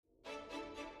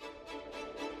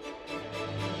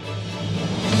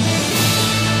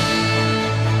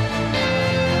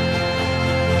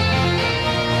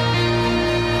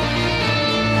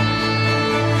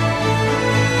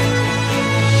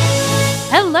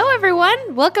Hello, everyone.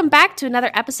 Welcome back to another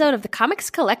episode of the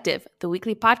Comics Collective, the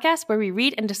weekly podcast where we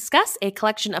read and discuss a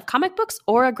collection of comic books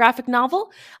or a graphic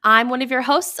novel. I'm one of your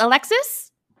hosts,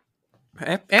 Alexis.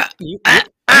 I'm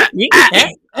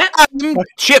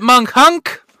Chipmunk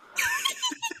Hunk.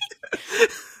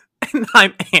 And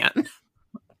I'm Anne.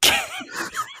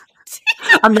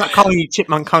 I'm not calling you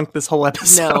Chipmunk Hunk this whole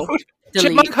episode. No.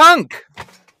 Chipmunk Hunk.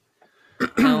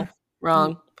 No.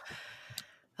 Wrong.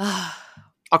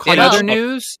 I'll call In you other Chipmunk.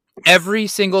 news, every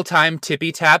single time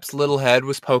Tippy Tap's little head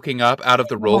was poking up out of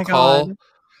the roll my call, God.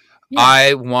 Yeah.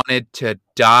 I wanted to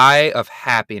die of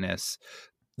happiness.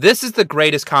 This is the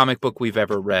greatest comic book we've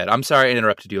ever read. I'm sorry I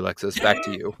interrupted you, Alexis. Back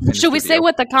to you. in the Should we say studio.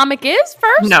 what the comic is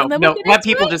first? No, and then no. we get Let into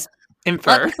people it? just Let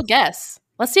infer. people guess.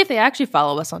 Let's see if they actually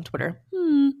follow us on Twitter.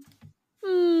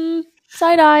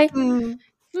 Side eye.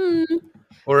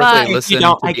 Or if But- they You listen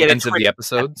don't, to I the get it. ends of the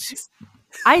episodes?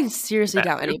 I seriously That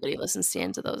doubt too. anybody listens to the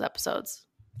end of those episodes.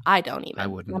 I don't even. I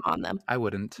wouldn't. I'm on them. I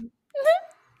wouldn't.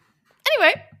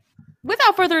 Anyway,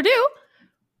 without further ado,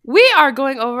 we are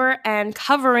going over and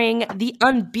covering The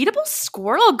Unbeatable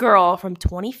Squirrel Girl from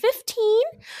 2015,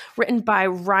 written by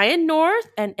Ryan North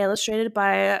and illustrated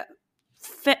by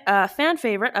a fan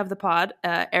favorite of the pod,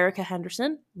 Erica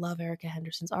Henderson. Love Erica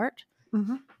Henderson's art.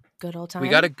 Mhm. Good old time. We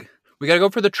gotta go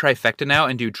for the trifecta now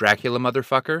and do Dracula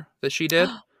Motherfucker that she did.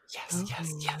 Yes.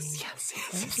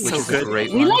 Which So is a good. great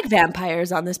We one. like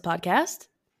vampires on this podcast.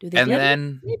 Do they And get it?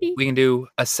 then Maybe. we can do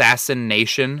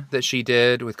Assassination that she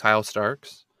did with Kyle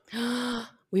Starks.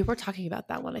 We were talking about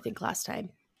that one, I think, last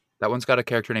time. That one's got a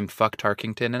character named Fuck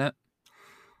Tarkington in it.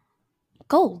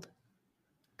 Gold.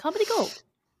 Comedy gold.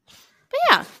 But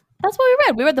yeah, that's what we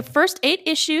read. We read the first 8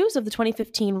 issues of the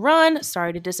 2015 run.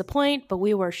 Sorry to disappoint, but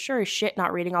we were sure as shit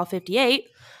not reading all 58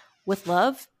 with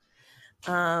love.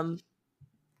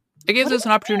 It gives What us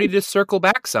an opportunity to circle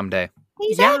back someday.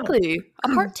 Exactly. A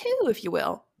part 2, if you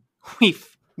will.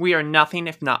 We are nothing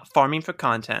if not farming for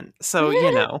content. So,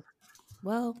 you know.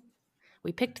 Well,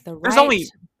 we picked the right There's only-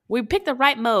 we picked the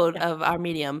right mode of our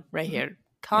medium right here.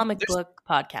 Comic There's- book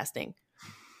podcasting.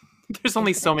 There's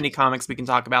only so many comics we can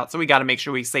talk about, so we got to make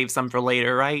sure we save some for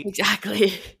later, right? Exactly.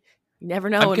 You never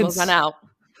know I'm when we'll run out.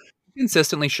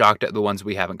 Consistently shocked at the ones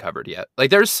we haven't covered yet. Like,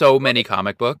 there's so many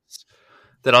comic books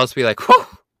that I'll just be like, whew,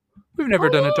 we've never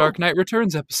done a Dark Knight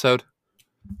Returns episode.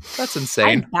 That's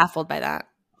insane. I'm baffled by that.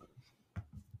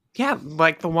 Yeah,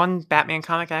 like the one Batman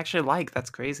comic I actually like. That's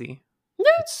crazy.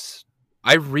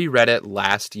 I reread it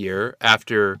last year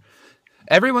after...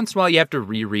 Every once in a while, you have to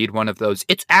reread one of those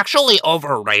 "it's actually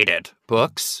overrated"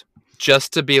 books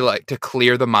just to be like, to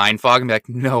clear the mind fog and be like,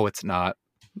 no, it's not.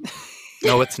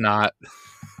 No, it's not.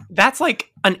 That's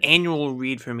like an annual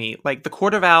read for me. Like the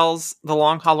Court of Owls, The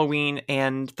Long Halloween,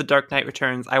 and The Dark Knight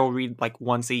Returns, I will read like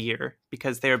once a year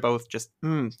because they are both just,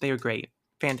 they are great.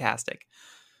 Fantastic.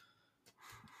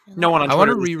 No one on I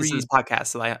wanna Twitter listens to reread- this podcast,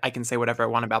 so I can say whatever I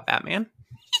want about Batman.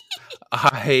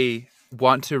 I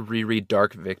want to reread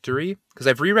Dark Victory because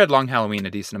I've reread Long Halloween a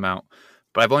decent amount,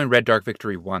 but I've only read Dark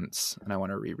Victory once and I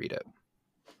want to reread it.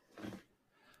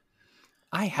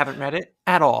 I haven't read it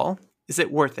at all. Is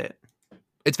it worth it?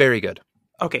 It's very good.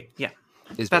 Okay, yeah.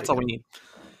 It's That's very all we good. need.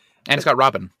 And it's got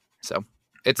Robin. So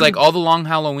it's like all the Long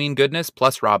Halloween goodness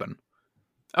plus Robin.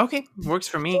 Okay, works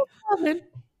for me.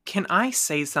 Can I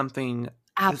say something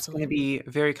that's going to Absolutely. be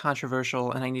very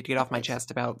controversial and I need to get off my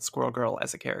chest about Squirrel Girl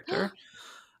as a character?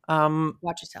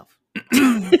 Watch yourself.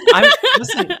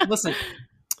 Listen.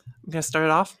 I'm gonna start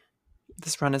it off.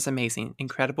 This run is amazing,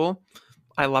 incredible.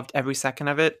 I loved every second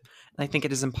of it, and I think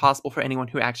it is impossible for anyone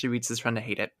who actually reads this run to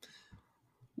hate it.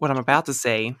 What I'm about to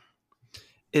say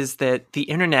is that the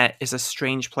internet is a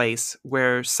strange place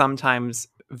where sometimes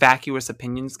vacuous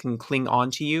opinions can cling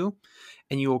on to you,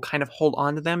 and you will kind of hold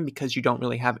on to them because you don't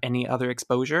really have any other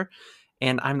exposure.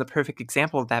 And I'm the perfect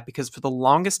example of that because for the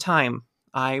longest time,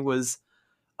 I was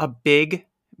a big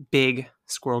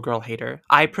Squirrel Girl hater.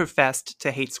 I professed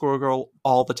to hate Squirrel Girl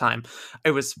all the time.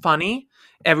 It was funny.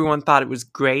 Everyone thought it was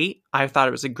great. I thought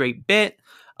it was a great bit.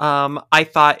 I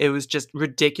thought it was just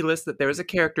ridiculous that there was a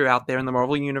character out there in the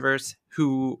Marvel Universe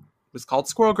who was called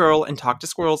Squirrel Girl and talked to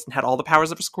squirrels and had all the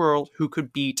powers of a squirrel who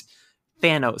could beat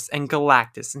Thanos and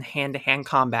Galactus in hand-to-hand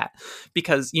combat.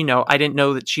 Because, I didn't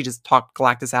know that she just talked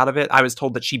Galactus out of it. I was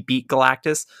told that she beat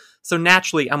Galactus. So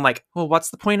naturally, I'm like, well,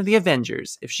 what's the point of the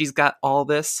Avengers if she's got all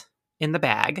this in the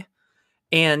bag?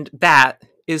 And that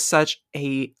is such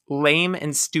a lame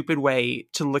and stupid way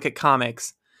to look at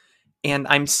comics. And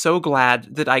I'm so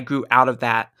glad that I grew out of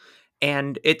that.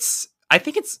 And I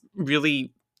think it's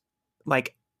really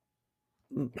like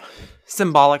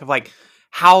symbolic of like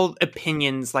how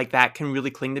opinions like that can really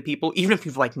cling to people, even if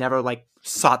you've like never like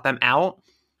sought them out.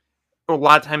 a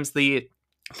lot of times the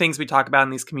things we talk about in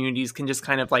these communities can just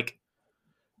kind of like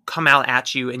come out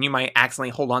at you, and you might accidentally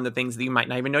hold on to things that you might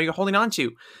not even know you're holding on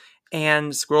to.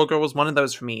 And Squirrel Girl was one of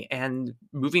those for me. And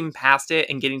moving past it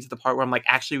and getting to the part where I'm like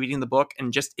actually reading the book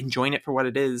and just enjoying it for what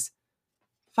it is.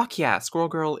 Fuck yeah, Squirrel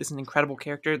Girl is an incredible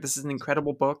character. This is an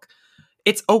incredible book.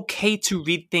 It's okay to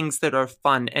read things that are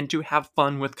fun and to have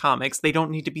fun with comics. They don't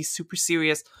need to be super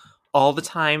serious all the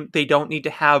time. They don't need to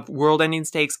have world-ending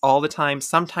stakes all the time.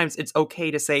 Sometimes it's okay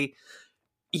to say,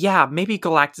 yeah, maybe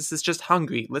Galactus is just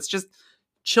hungry. Let's just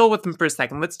chill with him for a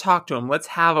second. Let's talk to him. Let's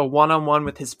have a one-on-one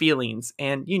with his feelings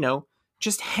and,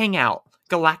 just hang out.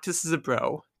 Galactus is a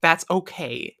bro. That's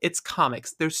okay. It's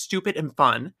comics. They're stupid and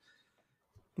fun.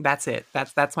 That's it.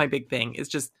 That's my big thing. It's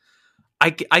just,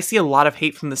 I see a lot of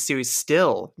hate from the series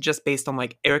still, just based on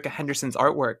like Erica Henderson's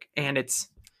artwork, and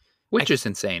which is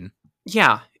insane.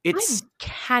 Yeah, I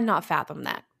cannot fathom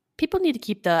that. People need to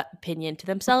keep the opinion to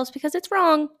themselves because it's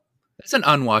wrong. It's an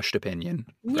unwashed opinion,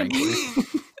 frankly.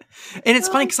 And it's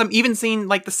funny because I'm even seeing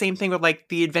like the same thing with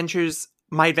like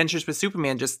My Adventures with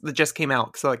Superman that just came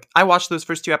out. So like I watched those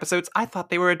first 2 episodes. I thought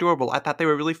they were adorable. I thought they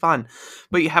were really fun.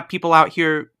 But you have people out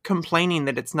here complaining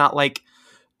that it's not like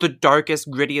the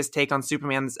darkest, grittiest take on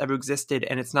Superman that's ever existed,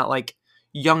 and it's not like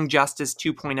Young Justice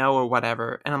 2.0 or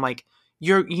whatever. And I'm like,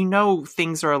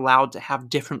 things are allowed to have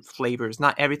different flavors.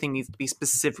 Not everything needs to be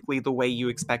specifically the way you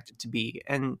expect it to be.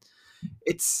 And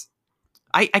it's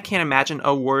I can't imagine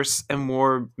a worse and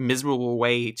more miserable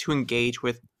way to engage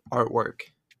with artwork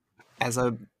as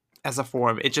a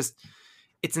form.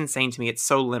 It's insane to me. It's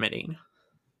so limiting.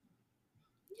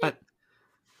 But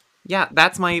yeah,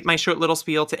 that's my short little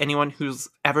spiel to anyone who's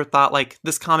ever thought like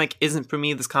this comic isn't for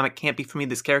me, this comic can't be for me,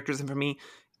 this character isn't for me.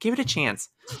 Give it a chance.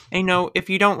 And if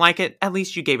you don't like it, at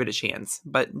least you gave it a chance.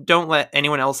 But don't let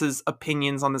anyone else's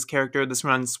opinions on this character, this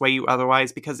run, sway you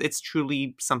otherwise, because it's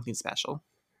truly something special.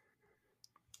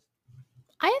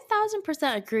 I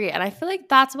 1,000% agree. And I feel like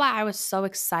that's why I was so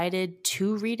excited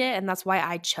to read it. And that's why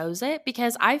I chose it,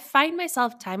 because I find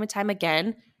myself time and time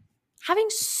again having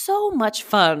so much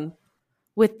fun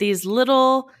with these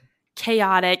little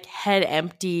chaotic, head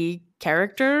empty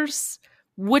characters,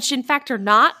 which in fact are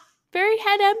not very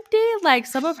head empty. Like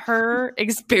some of her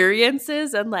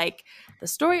experiences and like the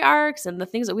story arcs and the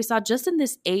things that we saw just in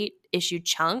this 8-issue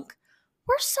chunk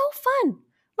were so fun.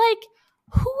 Like,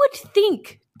 who would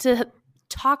think to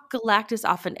talk Galactus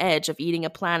off an edge of eating a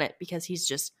planet because he's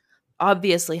just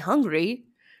obviously hungry,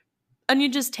 and you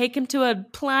just take him to a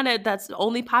planet that's the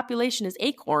only population is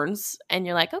acorns, and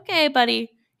you're like, okay, buddy,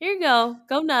 here you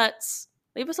go nuts,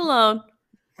 leave us alone.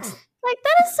 Like,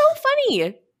 that is so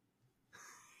funny.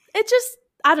 It just,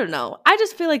 I don't know, I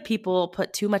just feel like people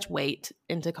put too much weight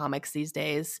into comics these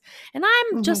days, and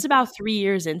I'm just about 3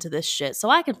 years into this shit, so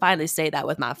I can finally say that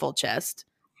with my full chest.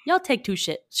 Y'all take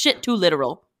shit too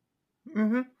literal.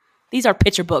 Mm-hmm. These are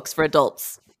picture books for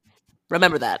adults.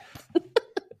 Remember that.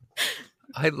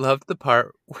 I loved the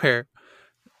part where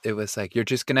it was like, you're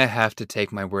just going to have to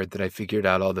take my word that I figured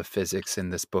out all the physics in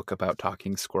this book about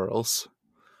talking squirrels.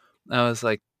 I was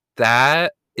like,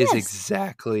 that is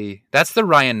exactly, that's the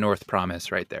Ryan North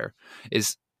promise right there.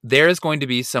 There is going to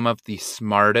be some of the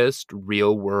smartest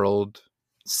real world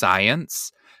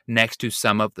science next to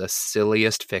some of the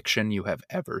silliest fiction you have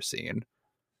ever seen.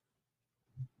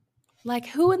 Like,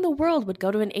 who in the world would go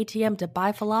to an ATM to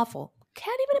buy falafel?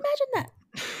 Can't even imagine that.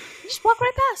 You just walk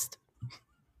right past.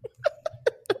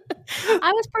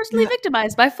 I was personally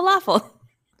victimized by falafel.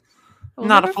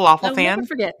 Not a falafel fan? I'll never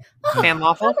forget. Oh, fan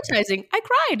lawful? Traumatizing. I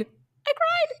cried.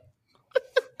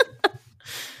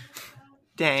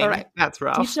 Dang, all right. That's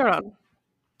rough. Teach their own.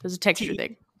 There's a texture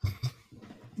thing.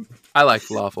 I like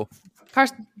falafel.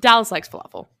 Dallas likes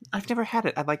falafel. I've never had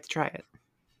it. I'd like to try it.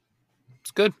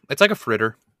 It's good. It's like a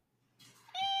fritter.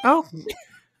 Oh.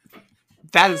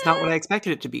 That is not what I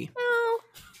expected it to be. Oh.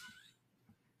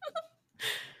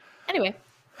 Anyway.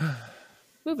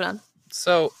 Moving on.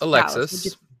 So,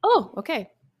 Alexis. Oh,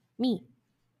 okay. Me.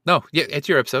 No, yeah, it's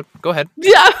your episode. Go ahead.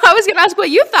 Yeah, I was going to ask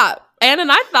what you thought. Anne and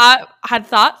I had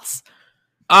thoughts.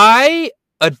 I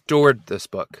adored this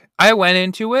book. I went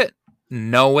into it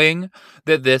knowing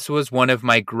that this was one of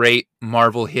my great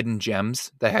Marvel hidden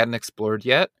gems that I hadn't explored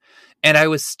yet, and I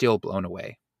was still blown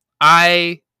away.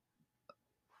 I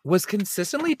was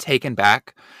consistently taken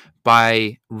back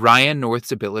by Ryan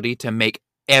North's ability to make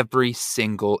every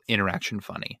single interaction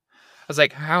funny. I was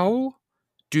like, how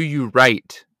do you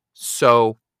write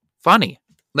so funny?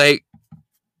 Like,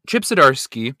 Chip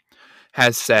Zdarsky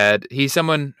has said, he's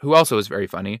someone who also is very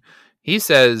funny. He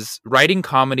says writing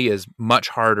comedy is much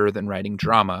harder than writing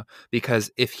drama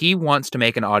because if he wants to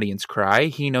make an audience cry,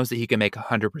 he knows that he can make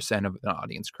 100% of an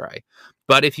audience cry.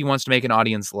 But if he wants to make an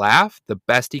audience laugh, the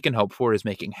best he can hope for is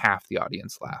making half the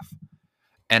audience laugh.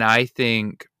 And I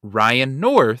think Ryan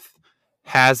North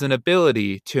has an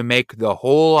ability to make the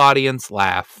whole audience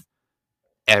laugh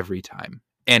every time.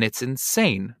 And it's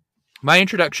insane. My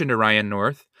introduction to Ryan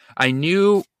North, I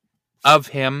knew of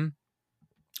him.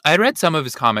 I read some of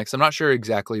his comics. I'm not sure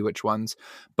exactly which ones,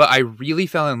 but I really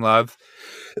fell in love.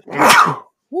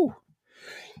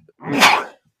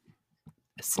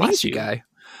 Sneeze, you guy.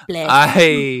 Bless.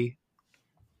 I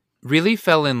really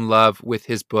fell in love with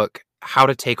his book, How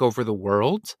to Take Over the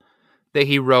World, that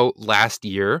he wrote last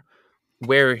year,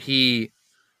 where he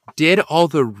did all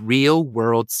the real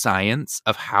world science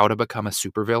of how to become a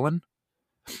supervillain.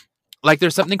 Like,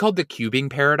 there's something called the cubing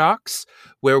paradox,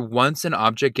 where once an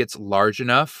object gets large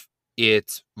enough,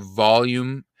 its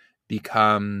volume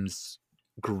becomes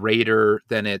greater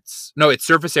than its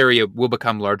surface area will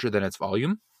become larger than its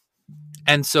volume.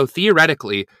 And so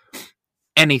theoretically,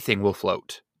 anything will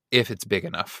float if it's big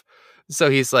enough.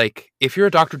 So he's like, if you're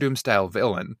a Doctor Doom style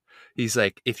villain, he's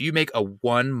like, if you make a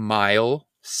 1 mile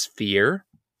sphere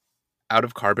out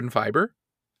of carbon fiber,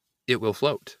 it will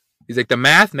float. He's like, the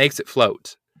math makes it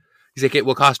float. He's like, it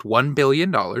will cost $1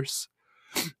 billion.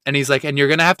 And he's like, and you're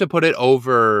going to have to put it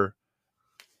over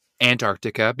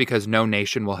Antarctica because no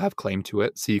nation will have claim to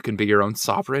it. So you can be your own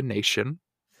sovereign nation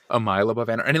a mile above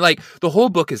Antarctica. And like, the whole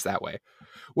book is that way,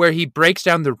 where he breaks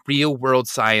down the real world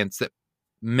science that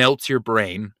melts your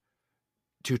brain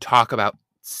to talk about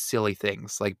silly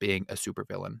things like being a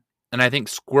supervillain. And I think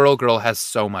Squirrel Girl has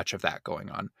so much of that going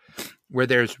on, where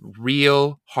there's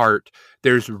real heart,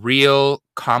 there's real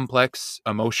complex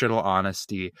emotional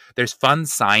honesty, there's fun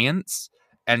science,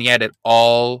 and yet it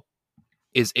all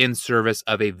is in service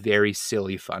of a very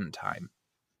silly, fun time.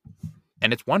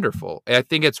 And it's wonderful. I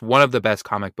think it's one of the best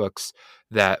comic books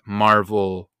that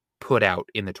Marvel put out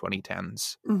in the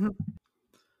 2010s. Mm-hmm.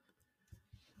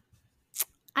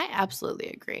 I absolutely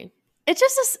agree. It's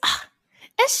just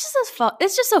fun.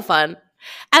 It's just so fun.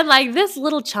 And like this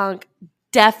little chunk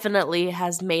definitely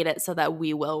has made it so that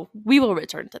we will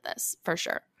return to this for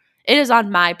sure. It is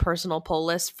on my personal pull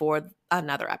list for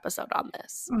another episode on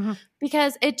this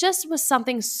because it just was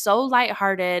something so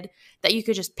lighthearted that you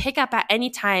could just pick up at any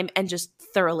time and just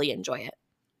thoroughly enjoy it.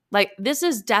 Like this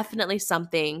is definitely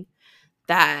something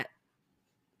that,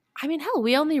 I mean, hell,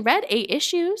 we only read 8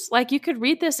 issues. Like you could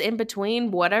read this in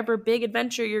between whatever big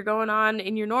adventure you're going on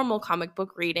in your normal comic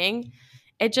book reading.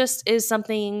 It just is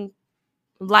something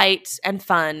light and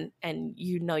fun, and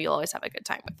you'll always have a good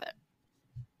time with it.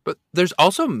 But there's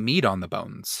also meat on the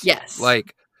bones. Yes.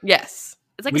 Like, yes.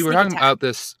 It's like we were talking about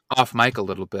this off mic a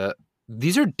little bit.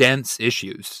 These are dense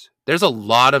issues. There's a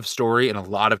lot of story and a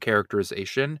lot of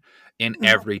characterization in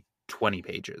every 20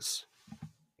 pages.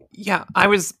 Yeah, I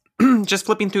was just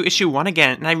flipping through issue 1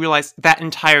 again, and I realized that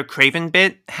entire Craven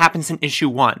bit happens in issue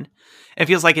 1. It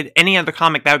feels like in any other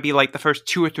comic, that would be like the first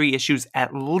 2 or 3 issues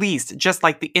at least. Just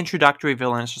like the introductory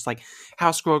villain. It's just like,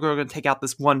 how's Squirrel Girl going to take out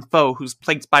this one foe who's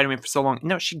plagued Spider-Man for so long?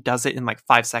 No, she does it in like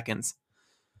 5 seconds.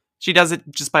 She does it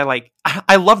just by like,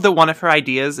 I love that one of her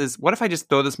ideas is, what if I just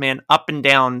throw this man up and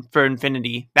down for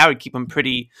infinity? That would keep him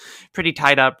pretty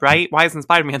tied up, right? Why hasn't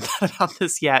Spider-Man thought about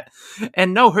this yet?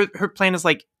 And no, her plan is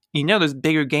like, there's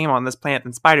bigger game on this planet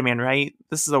than Spider-Man, right?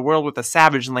 This is a world with a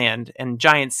savage land and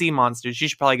giant sea monsters. You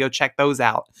should probably go check those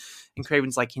out. And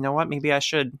Craven's like, you know what? Maybe I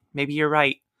should. Maybe you're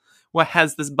right. What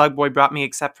has this bug boy brought me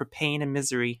except for pain and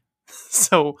misery?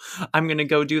 So I'm going to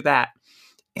go do that.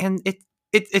 And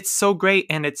it's so great.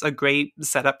 And it's a great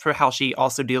setup for how she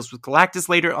also deals with Galactus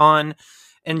later on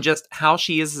and just how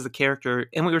she is as a character.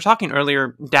 And we were talking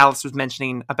earlier, Dallas was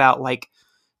mentioning about like,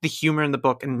 the humor in the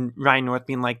book and Ryan North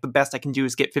being like, the best I can do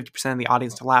is get 50% of the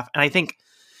audience to laugh. And I think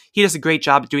he does a great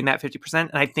job at doing that 50%.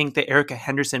 And I think that Erica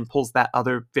Henderson pulls that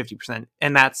other 50%.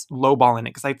 And that's lowballing it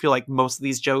because I feel like most of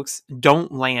these jokes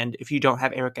don't land if you don't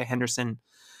have Erica Henderson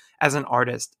as an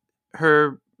artist.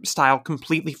 Her style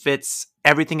completely fits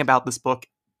everything about this book.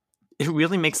 It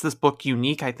really makes this book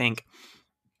unique, I think.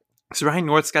 So Ryan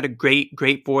North's got a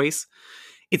great voice.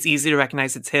 It's easy to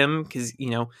recognize it's him because,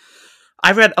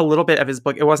 I've read a little bit of his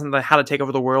book. It wasn't the How to Take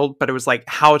Over the World, but it was like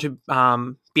how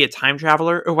to be a time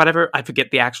traveler or whatever. I forget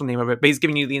the actual name of it, but he's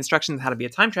giving you the instructions how to be a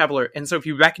time traveler. And so if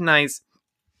you recognize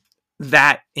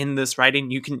that in this writing,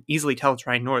 you can easily tell it's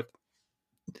Ryan North.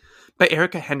 But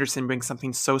Erica Henderson brings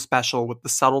something so special with the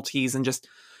subtleties and just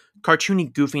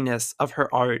cartoony goofiness of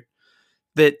her art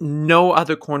that no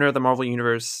other corner of the Marvel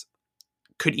Universe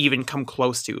could even come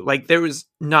close to. Like, there is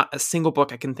not a single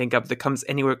book I can think of that comes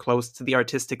anywhere close to the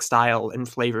artistic style and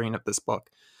flavoring of this book.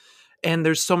 And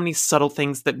there's so many subtle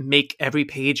things that make every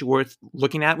page worth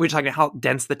looking at. We're talking about how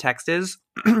dense the text is.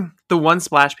 The one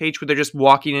splash page where they're just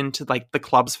walking into like the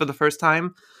clubs for the first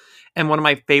time. And one of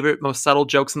my favorite, most subtle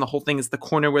jokes in the whole thing is the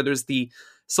corner where there's the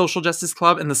social justice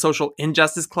club and the social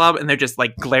injustice club. And they're just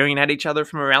like glaring at each other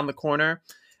from around the corner.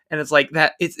 And it's like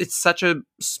that. It's such a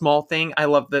small thing. I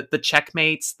love the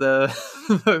checkmates,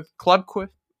 the club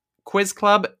quiz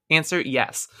club answer.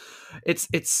 Yes.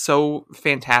 It's so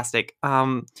fantastic.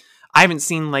 I haven't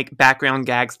seen like background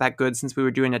gags that good since we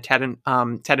were doing a Ted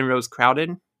and Rose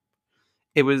Crowded.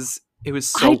 It was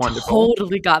so wonderful. I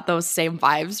totally got those same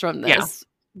vibes from this. Yeah.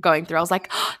 Going through, I was like,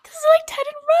 oh, this is like Ted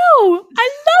and Rose. I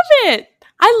love it.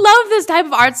 I love this type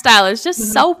of art style. It's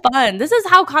just so fun. This is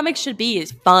how comics should be.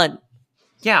 It's fun.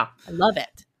 Yeah. I love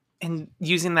it. And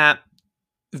using that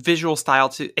visual style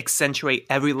to accentuate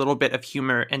every little bit of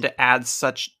humor and to add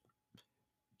such,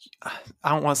 I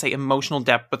don't want to say emotional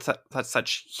depth, but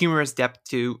such humorous depth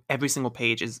to every single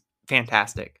page is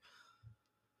fantastic.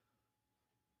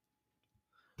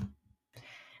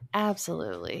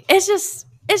 Absolutely. It's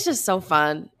just so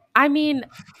fun. I mean,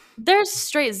 there's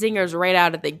straight zingers right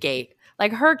out of the gate.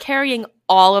 Like her carrying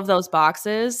all of those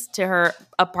boxes to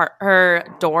her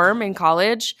dorm in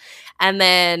college, and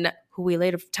then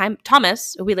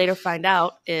Thomas, who we later find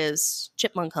out is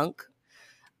Chipmunk Hunk,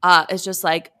 is just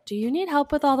like, do you need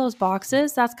help with all those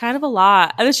boxes? That's kind of a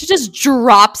lot. And then she just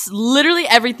drops literally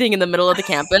everything in the middle of the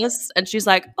campus, and she's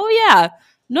like, oh yeah,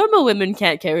 normal women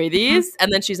can't carry these.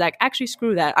 And then she's like, actually,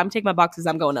 screw that. I'm taking my boxes.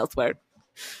 I'm going elsewhere.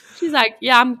 She's like,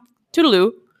 yeah, I'm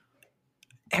toodaloo.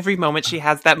 Every moment she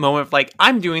has that moment of like,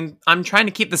 I'm trying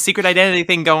to keep the secret identity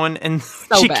thing going, and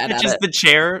she catches the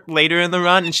chair later in the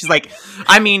run, and she's like,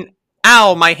 I mean,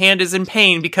 ow, my hand is in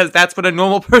pain, because that's what a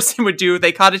normal person would do if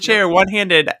they caught a chair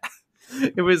one-handed.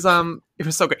 It was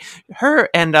so great. Her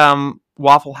and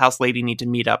Waffle House Lady need to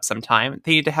meet up sometime.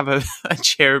 They need to have a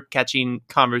chair catching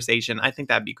conversation. I think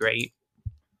that'd be great.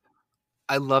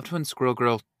 I loved when Squirrel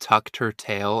Girl tucked her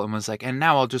tail and was like, and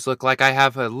now I'll just look like I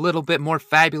have a little bit more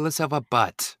fabulous of a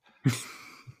butt.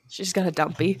 She's got a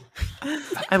dumpy.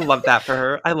 I love that for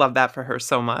her. I love that for her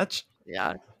so much.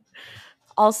 Yeah.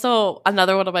 Also,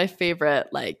 another one of my favorite,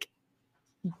 like,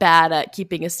 bad at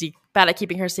keeping her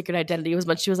secret identity was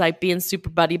when she was like being super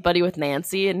buddy with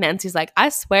Nancy, and Nancy's like, I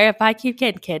swear if I keep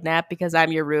getting kidnapped because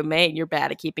I'm your roommate and you're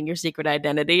bad at keeping your secret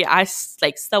identity,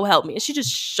 so help me. And she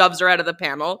just shoves her out of the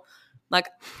panel. Like,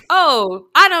 oh,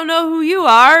 I don't know who you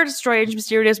are, strange,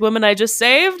 mysterious woman I just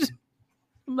saved.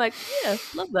 I'm like, yeah,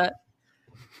 love that.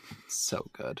 So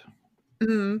good.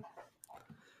 Mm-hmm.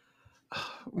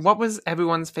 What was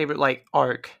everyone's favorite, like,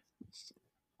 arc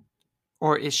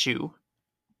or issue?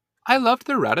 I loved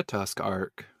the Ratatosk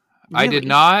arc. Really? I did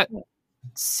not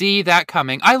see that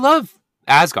coming. I love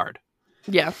Asgard.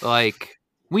 Yeah. Like,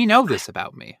 we know this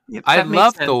about me. Yep, I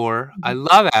love Thor. I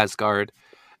love Asgard.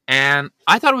 And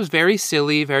I thought it was very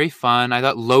silly, very fun. I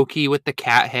thought Loki with the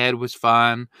cat head was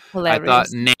fun. Hilarious. I thought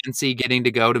Nancy getting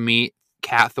to go to meet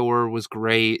Cat Thor was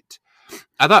great.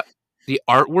 I thought the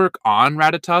artwork on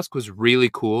Ratatosk was really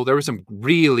cool. There were some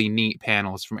really neat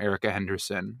panels from Erica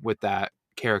Henderson with that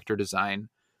character design.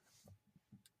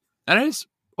 And I just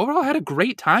overall had a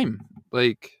great time.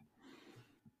 Like,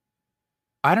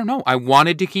 I don't know. I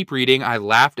wanted to keep reading. I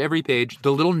laughed every page.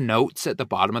 The little notes at the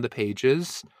bottom of the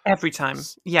pages. Every time.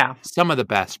 Yeah. Some of the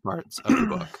best parts of the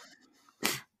book.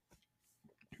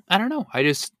 I don't know.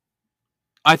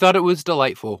 I thought it was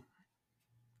delightful.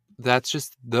 That's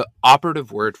just the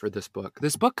operative word for this book.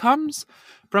 This book comes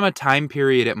from a time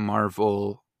period at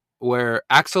Marvel where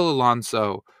Axel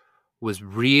Alonso was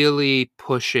really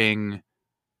pushing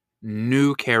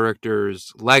new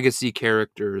characters, legacy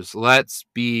characters. Let's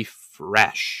be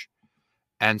fresh.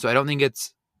 And so I don't think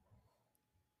it's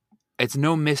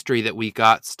no mystery that we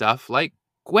got stuff like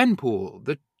Gwenpool,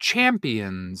 the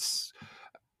Champions,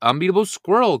 Unbeatable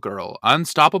Squirrel Girl,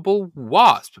 Unstoppable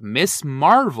Wasp, Miss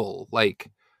Marvel. Like,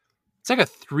 it's like a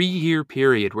 3-year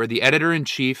period where the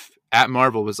editor-in-chief at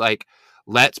Marvel was like,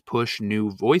 let's push new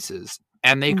voices.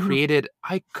 And they created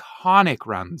iconic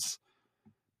runs.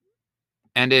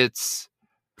 And it's,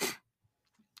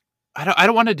 I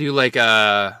don't want to do like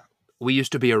we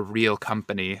used to be a real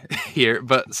company here,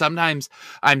 but sometimes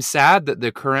I'm sad that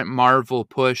the current Marvel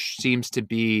push seems to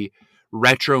be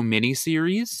retro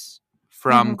miniseries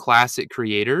from classic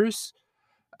creators.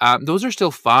 Those are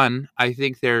still fun. I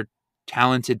think they're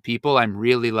talented people. I'm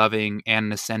really loving Ann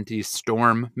Nesenti's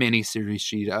Storm miniseries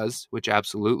she does, which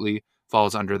absolutely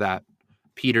falls under that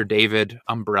Peter David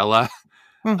umbrella.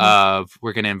 of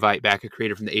we're going to invite back a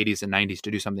creator from the 80s and 90s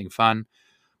to do something fun.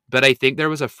 But I think there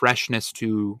was a freshness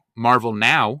to Marvel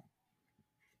now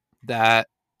that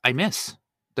I miss,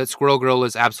 that Squirrel Girl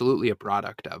is absolutely a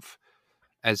product of.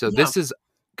 And so this is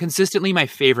consistently my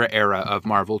favorite era of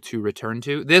Marvel to return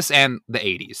to. This and the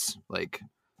 80s. Like,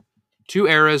 two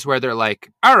eras where they're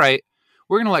like, all right,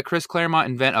 we're going to let Chris Claremont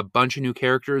invent a bunch of new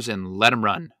characters and let them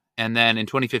run. And then in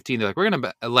 2015, they're like, we're going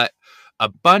to let a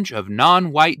bunch of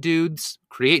non-white dudes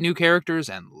create new characters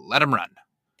and let them run.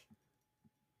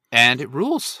 And it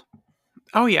rules.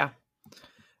 Oh, yeah.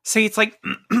 See, it's like,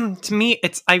 to me,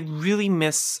 I really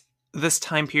miss this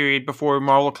time period before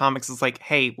Marvel Comics is like,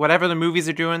 hey, whatever the movies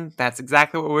are doing, that's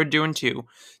exactly what we're doing too.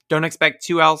 Don't expect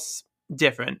too else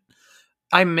different.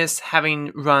 I miss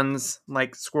having runs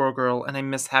like Squirrel Girl, and I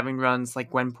miss having runs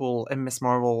like Gwenpool and Miss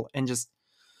Marvel, and just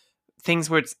things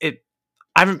where I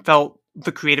haven't felt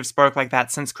the creative spark like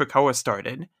that since Krakoa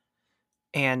started.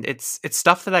 And it's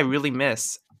stuff that I really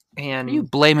miss. And Are you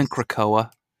blaming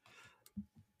Krakoa?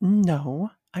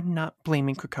 No, I'm not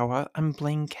blaming Krakoa. I'm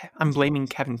blaming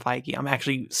Kevin Feige. I'm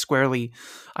actually squarely,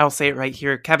 I'll say it right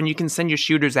here. Kevin, you can send your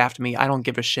shooters after me. I don't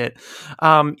give a shit.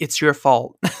 It's your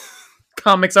fault.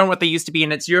 Comics aren't what they used to be,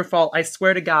 and it's your fault. I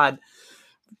swear to God.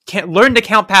 Can't learn to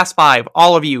count past 5.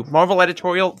 All of you. Marvel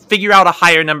editorial, figure out a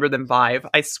higher number than 5.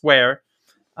 I swear.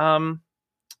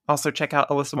 Also check out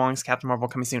Alyssa Wong's Captain Marvel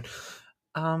coming soon.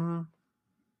 Yeah,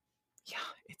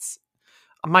 it's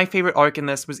my favorite arc in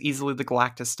this was easily the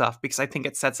Galactus stuff, because I think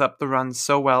it sets up the run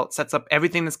so well. It sets up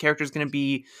everything this character is going to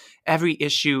be. Every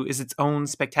issue is its own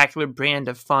spectacular brand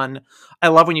of fun. I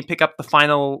love when you pick up the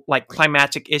final, like,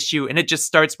 climactic issue, and it just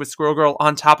starts with Squirrel Girl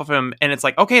on top of him, and it's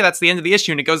like, okay, that's the end of the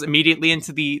issue, and it goes immediately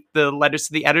into the letters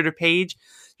to the editor page.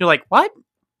 You're like, what?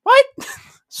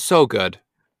 So good.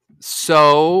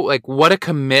 So, like, what a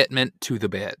commitment to the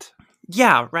bit.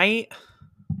 Yeah, right?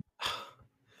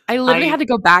 I literally had to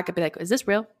go back and be like, is this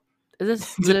real? Is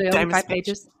this literally only Diamond 5 Speech.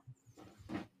 pages?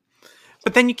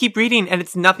 But then you keep reading, and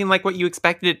it's nothing like what you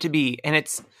expected it to be, and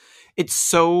it's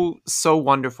so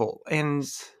wonderful. And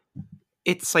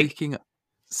it's like,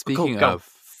 Speaking go. of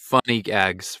funny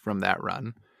gags from that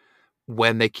run,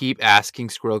 when they keep asking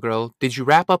Squirrel Girl, did you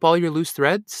wrap up all your loose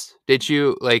threads? Did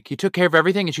you, like, you took care of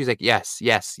everything? And she's like, yes,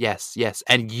 yes, yes, yes.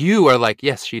 And you are like,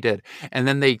 yes, she did. And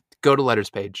then they go to letters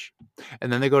page,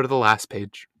 and then they go to the last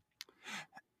page.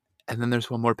 And then there's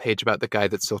one more page about the guy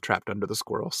that's still trapped under the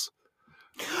squirrels.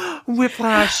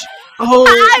 Whiplash.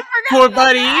 Oh, poor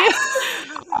buddy.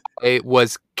 I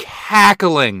was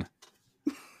cackling.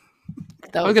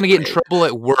 I was going to get in trouble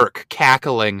at work,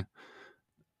 cackling,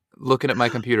 looking at my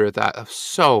computer at that. It was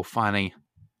so funny.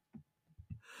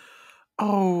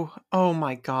 Oh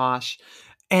my gosh.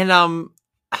 And I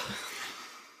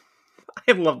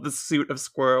love the suit of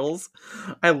squirrels.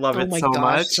 I love it so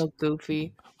much. So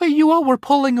goofy. Wait, you all were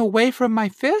pulling away from my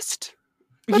fist?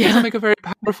 That doesn't make a very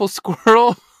powerful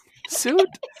squirrel suit.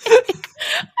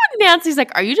 Nancy's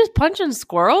like, are you just punching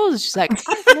squirrels? She's like,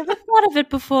 I've never thought of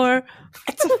it before.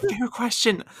 It's a fair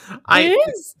question.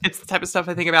 It's the type of stuff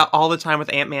I think about all the time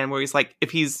with Ant-Man, where he's like,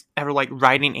 if he's ever like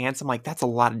riding ants, I'm like, that's a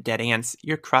lot of dead ants.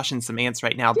 You're crushing some ants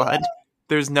right now, bud.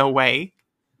 There's no way.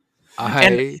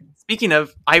 And speaking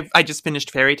of, I just finished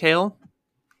Fairy Tale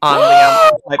on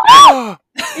the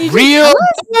real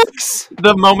books.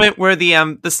 The moment where the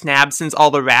Snab sends all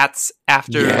the rats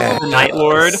after the Night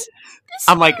Lord.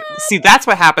 I'm like, see, that's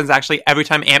what happens actually every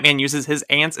time Ant-Man uses his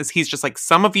ants, is he's just like,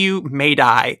 some of you may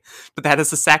die, but that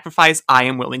is a sacrifice I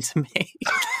am willing to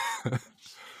make.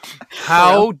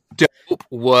 How dope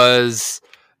was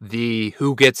the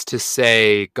who gets to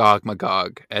say Gog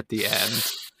Magog at the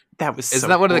end? That was Isn't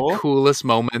that one of the coolest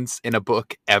moments in a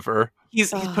book ever?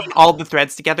 He's putting all the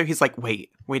threads together. He's like, wait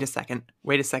a second.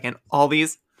 All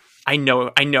these, I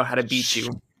know how to beat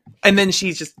you. And then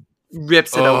she just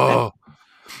rips it open.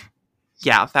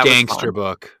 Yeah, that was Gangster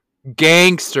book.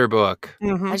 Gangster book.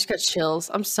 Mm-hmm. I just got chills.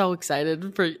 I'm so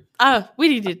excited for we're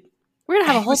gonna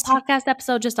have a whole podcast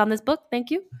episode just on this book.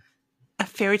 Thank you. A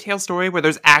fairy tale story where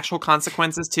there's actual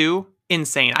consequences too.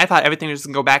 Insane. I thought everything was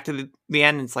gonna go back to the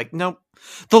end, and it's like, nope.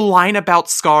 The line about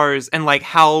scars and like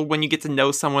how when you get to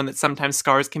know someone that sometimes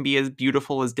scars can be as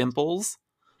beautiful as dimples.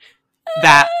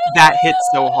 That hit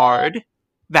so hard.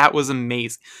 That was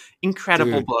amazing.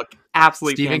 Incredible book.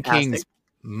 Absolutely Stephen fantastic. King's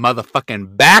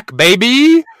motherfucking back,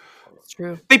 baby. It's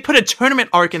true. They put a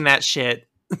tournament arc in that shit.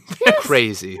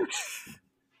 Crazy.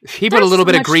 He put a little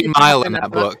bit of Green Mile in that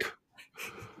book.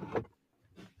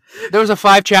 There was a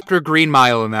 5-chapter Green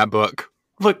Mile in that book.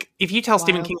 Look, if you tell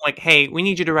Stephen King, like, hey, we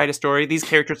need you to write a story, these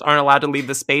characters aren't allowed to leave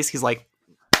the space, he's like,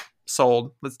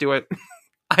 sold. Let's do it.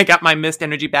 I got my Mist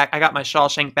energy back. I got my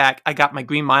Shawshank back. I got my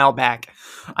Green Mile back.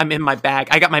 I'm in my bag.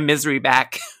 I got my Misery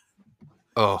back.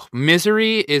 Oh,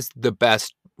 Misery is the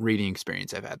best reading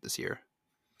experience I've had this year.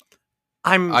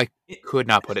 I could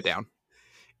not put it down.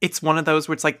 It's one of those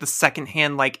where it's like the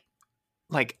secondhand, like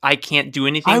I can't do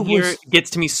anything here. It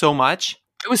gets to me so much.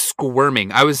 I was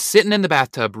squirming. I was sitting in the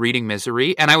bathtub reading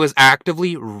Misery, and I was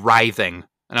actively writhing.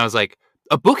 And I was like,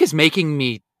 a book is making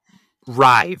me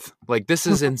writhe. Like, this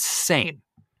is insane.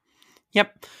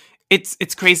 Yep.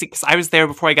 It's crazy because I was there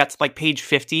before I got to like page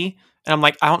 50, and I'm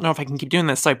like, I don't know if I can keep doing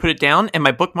this. So I put it down, and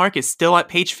my bookmark is still at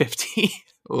page 50.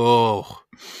 Oh.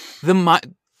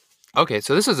 Okay,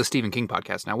 so this is a Stephen King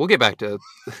podcast now. We'll get back to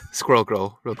Squirrel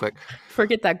Girl real quick.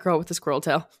 Forget that girl with the squirrel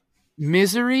tail.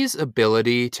 Misery's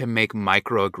ability to make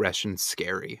microaggressions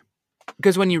scary.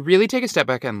 Because when you really take a step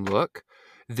back and look,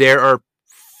 there are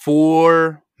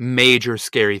 4 major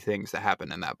scary things that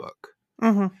happen in that book.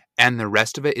 Mm-hmm. And the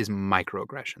rest of it is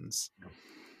microaggressions.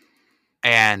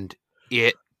 And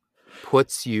it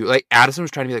puts you... Like, Addison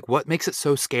was trying to be like, what makes it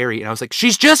so scary? And I was like,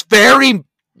 she's just very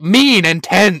mean and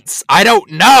tense. I don't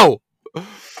know.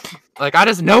 Like, I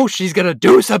just know she's gonna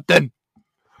do something.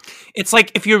 It's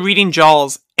like if you're reading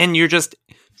Jaws and you're just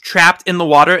trapped in the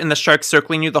water and the shark's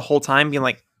circling you the whole time, being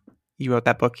like, you wrote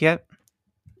that book yet?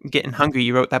 Getting hungry,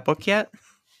 you wrote that book yet?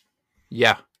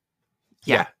 Yeah.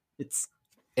 It's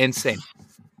insane.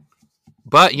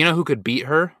 But you know who could beat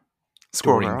her?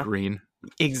 Squirrel Dorian Girl. Green.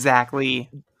 Exactly.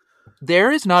 There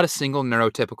is not a single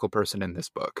neurotypical person in this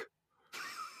book.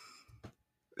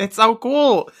 It's so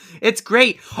cool. It's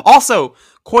great. Also,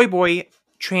 Koi Boy,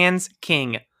 trans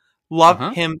king.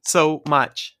 Love him so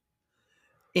much.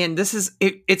 And this is,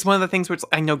 it's one of the things where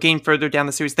I know getting further down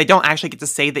the series, they don't actually get to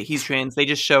say that he's trans. They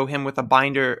just show him with a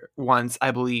binder once,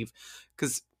 I believe.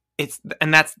 Because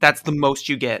that's the most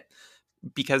you get.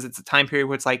 Because it's a time period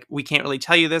where it's like, we can't really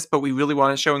tell you this, but we really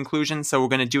want to show inclusion, so we're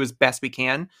going to do as best we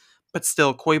can. But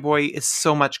still, Koi Boy is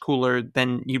so much cooler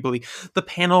than you believe. The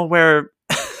panel where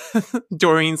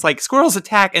Doreen's like, squirrels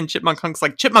attack, and Chipmunk Hunk's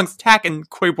like, chipmunks attack, and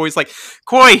Koi Boy's like,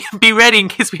 Koi, be ready in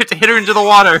case we have to hit her into the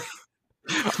water.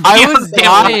 I was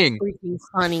dying. Freaking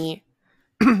funny.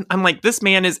 I'm like, this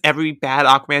man is every bad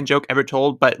Aquaman joke ever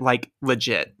told, but like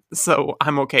legit. So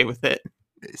I'm okay with it.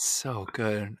 It's so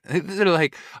good. They're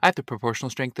like, I have the proportional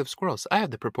strength of squirrels. I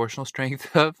have the proportional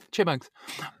strength of chipmunks.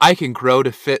 I can grow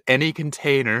to fit any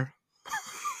container.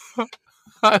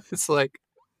 I was like,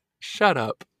 shut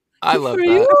up. I love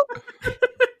that.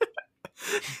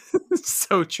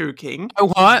 So true, King. I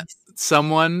want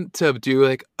someone to do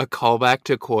like a callback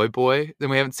to Koi Boy. Then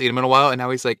we haven't seen him in a while, and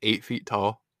now he's like 8 feet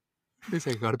tall. He's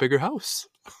like, got a bigger house.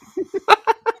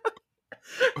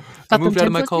 I moved out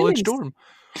of my college dorm.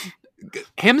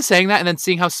 Him saying that and then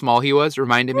seeing how small he was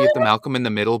reminded me of the Malcolm in the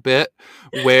Middle bit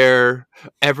where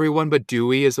everyone but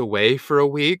Dewey is away for a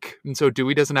week, and so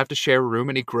Dewey doesn't have to share a room,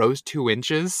 and he grows 2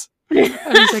 inches. And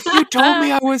he's like, you told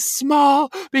me I was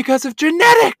small because of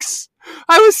genetics.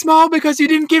 I was small because you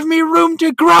didn't give me room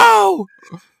to grow.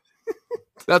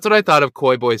 That's what I thought of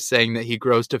Koi Boy saying that he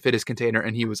grows to fit his container,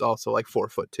 and he was also like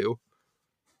 4'2".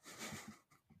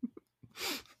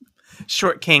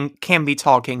 Short King can be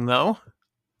tall King though.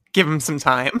 Give him some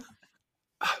time.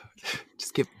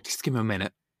 Just give him a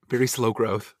minute. Very slow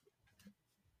growth.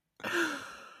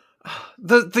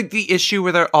 The issue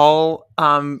where they're all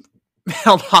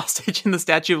held hostage in the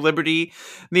Statue of Liberty.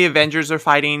 The Avengers are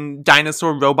fighting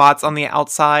dinosaur robots on the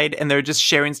outside, and they're just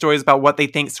sharing stories about what they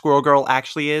think Squirrel Girl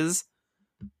actually is.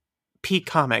 Peak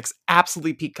comics.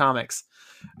 Absolutely peak comics.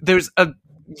 There's if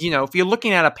you're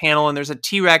looking at a panel and there's a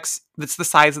T-Rex that's the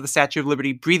size of the Statue of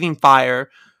Liberty breathing fire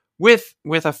with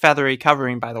a feathery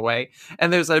covering, by the way,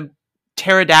 and there's a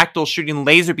pterodactyl shooting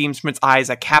laser beams from its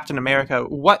eyes at Captain America.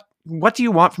 What do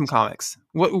you want from comics?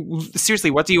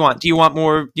 Seriously, what do you want? Do you want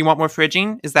more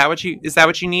fridging? Is that what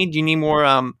you need? Do you need more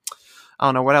I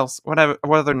don't know what else. What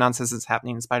other nonsense is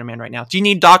happening in Spider-Man right now? Do you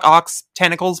need Doc Ock's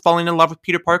tentacles falling in love with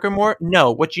Peter Parker more?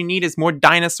 No. What you need is more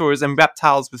dinosaurs and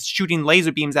reptiles with shooting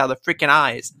laser beams out of the freaking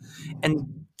eyes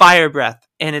and fire breath,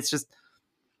 and it's just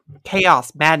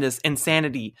chaos, madness,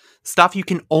 insanity, stuff you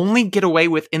can only get away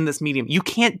with in this medium. You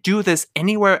can't do this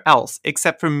anywhere else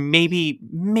except for maybe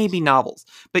novels.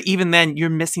 But even then, you're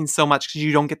missing so much because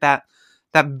you don't get that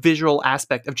visual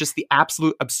aspect of just the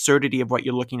absolute absurdity of what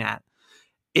you're looking at.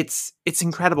 It's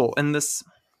incredible, and this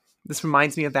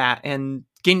reminds me of that. And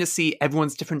getting to see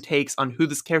everyone's different takes on who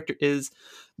this character is,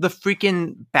 the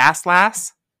freaking Bass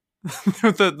Lass.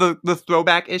 the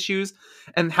throwback issues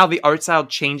and how the art style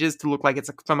changes to look like it's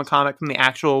from a comic from the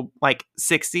actual like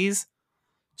 60s.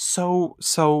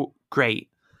 So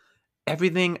great.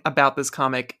 Everything about this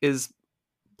comic is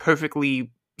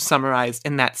perfectly summarized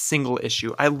in that single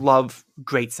issue. I love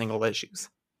great single issues.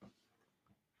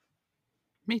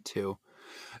 Me too.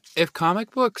 If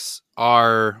comic books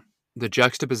are the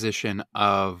juxtaposition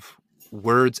of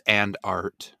words and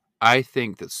art, I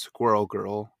think that Squirrel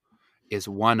Girl is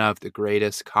one of the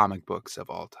greatest comic books of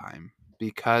all time,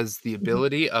 because the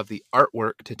ability of the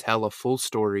artwork to tell a full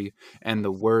story and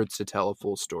the words to tell a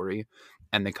full story,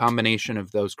 and the combination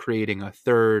of those creating a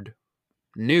third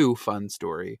new fun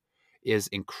story, is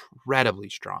incredibly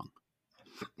strong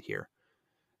here.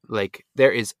 Like,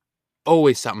 there is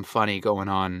always something funny going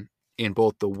on in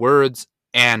both the words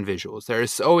and visuals. There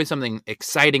is always something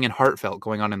exciting and heartfelt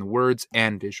going on in the words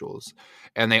and visuals,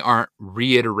 and they aren't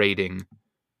reiterating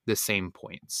the same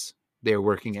points. They're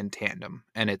working in tandem,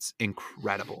 and it's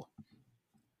incredible.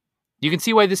 You can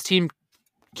see why this team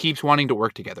keeps wanting to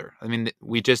work together. I mean,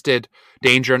 we just did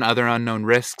Danger and Other Unknown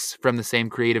Risks from the same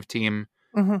creative team.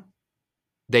 Mm-hmm.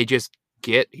 They just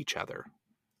get each other.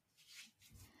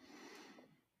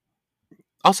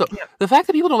 Also, the fact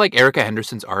that people don't like Erica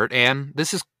Henderson's art, Anne,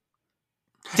 this is...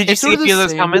 Did you see a few of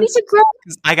those comments?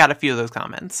 'Cause I got a few of those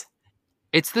comments.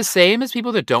 It's the same as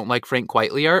people that don't like Frank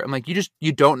Quitely art. I'm like,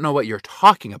 you don't know what you're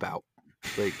talking about.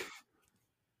 Like,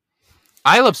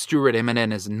 I love Stuart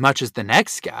Immonen as much as the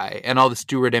next guy and all the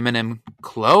Stuart Immonen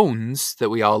clones that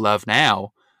we all love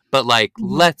now. But, like,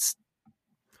 let's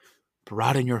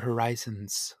broaden your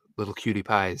horizons, little cutie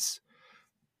pies.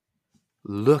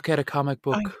 Look at a comic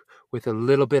book with a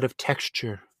little bit of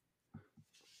texture.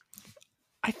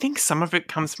 I think some of it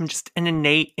comes from just an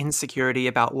innate insecurity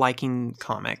about liking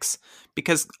comics.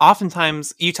 Because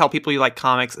oftentimes you tell people you like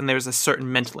comics and there's a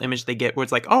certain mental image they get where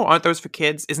it's like, oh, aren't those for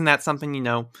kids? Isn't that something,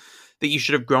 that you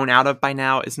should have grown out of by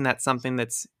now? Isn't that something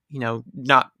that's,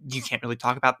 not, you can't really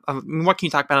talk about? I mean, what can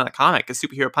you talk about in a comic? A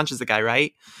superhero punches a guy,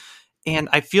 right? And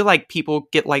I feel like people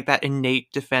get like that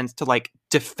innate defense to like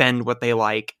defend what they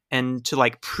like and to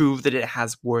like prove that it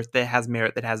has worth, that it has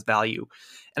merit, that it has value.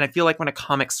 And I feel like when a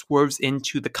comic swerves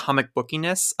into the comic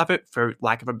bookiness of it, for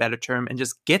lack of a better term, and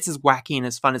just gets as wacky and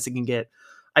as fun as it can get,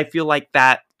 I feel like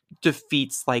that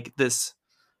defeats like this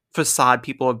facade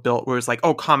people have built where it's like,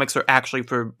 oh, comics are actually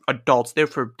for adults. They're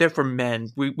for men.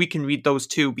 We can read those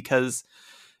too because,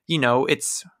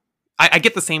 it's... I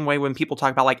get the same way when people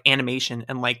talk about like animation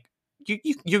and like,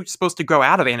 you're supposed to grow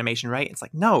out of animation, right? It's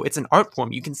like, no, it's an art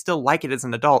form. You can still like it as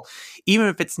an adult. Even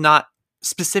if it's not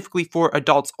specifically for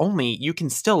adults only, you can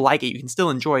still like it. You can still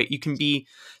enjoy it. You can be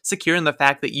secure in the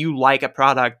fact that you like a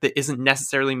product that isn't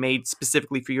necessarily made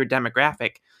specifically for your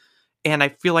demographic. And I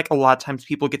feel like a lot of times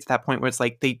people get to that point where it's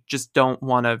like they just don't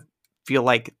want to feel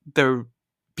like they're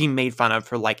being made fun of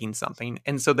for liking something.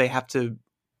 And so they have to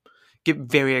get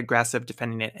very aggressive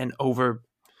defending it and over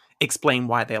explain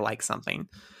why they like something.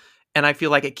 And I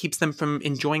feel like it keeps them from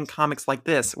enjoying comics like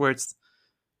this, where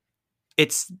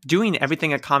it's doing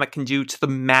everything a comic can do to the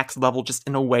max level, just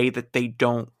in a way that they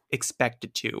don't expect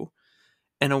it to,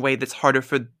 in a way that's harder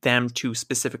for them to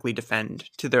specifically defend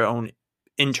to their own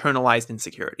internalized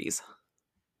insecurities.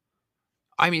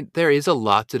 I mean, there is a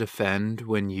lot to defend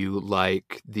when you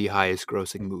like the highest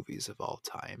grossing movies of all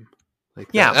time.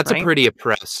 Like, that's right? A pretty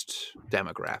oppressed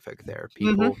demographic there.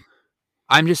 People... Mm-hmm.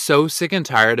 I'm just so sick and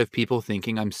tired of people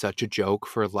thinking I'm such a joke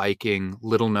for liking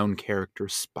little-known character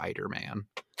Spider-Man.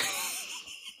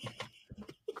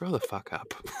 Grow the fuck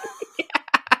up.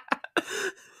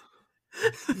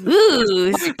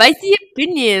 Ooh, spicy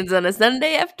opinions on a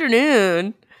Sunday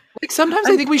afternoon. Like, sometimes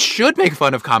I think we should make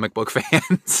fun of comic book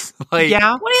fans. Like,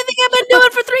 yeah. What do you think I've been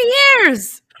doing for 3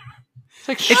 years? It's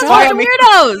like, it's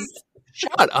weirdos.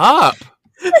 Shut up.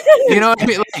 You know what I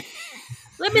mean? Like,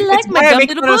 let me like my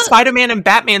make fun of Spider-Man and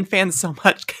Batman fans so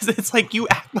much, because it's like you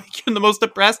act like you're the most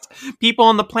oppressed people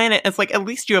on the planet. It's like, at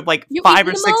least you have like 5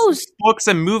 or 6 books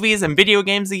and movies and video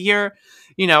games a year.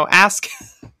 Ask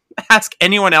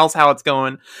anyone else how it's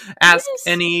going. Ask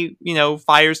any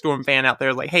Firestorm fan out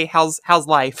there, like, hey, how's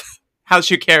life? How's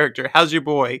your character? How's your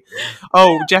boy?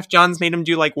 Oh, Jeff Johns made him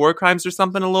do like war crimes or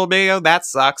something a little bit ago. That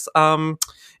sucks.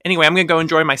 Anyway, I'm gonna go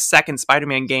enjoy my second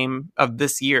Spider-Man game of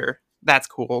this year. That's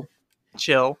cool.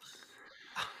 Chill.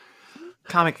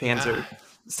 Comic fans are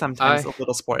sometimes a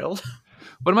little spoiled.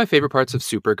 One of my favorite parts of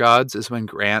Super Gods is when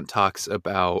Grant talks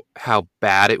about how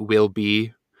bad it will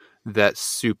be that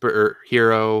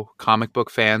superhero comic book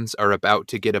fans are about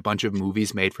to get a bunch of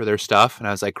movies made for their stuff. And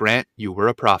I was like, Grant, you were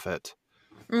a prophet.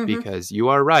 Mm-hmm. Because you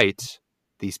are right.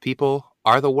 These people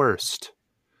are the worst.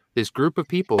 This group of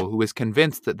people who is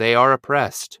convinced that they are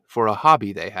oppressed for a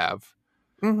hobby they have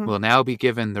will now be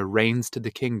given the reins to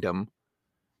the kingdom.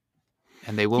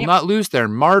 And they will not lose their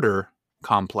martyr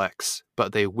complex,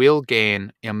 but they will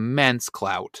gain immense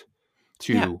clout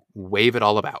to wave it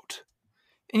all about.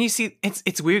 And you see,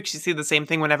 it's weird because you see the same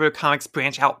thing whenever comics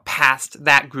branch out past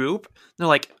that group. They're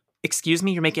like, excuse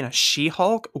me, you're making a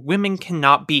She-Hulk? Women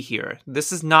cannot be here.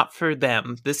 This is not for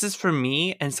them. This is for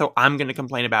me, and so I'm going to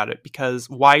complain about it because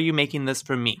why are you making this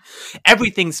for me?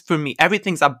 Everything's for me.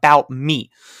 Everything's about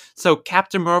me. So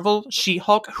Captain Marvel,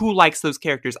 She-Hulk, who likes those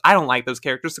characters? I don't like those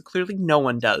characters, so clearly no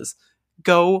one does.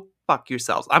 Go fuck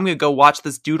yourselves. I'm going to go watch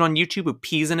this dude on YouTube who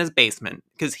pees in his basement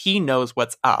because he knows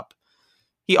what's up.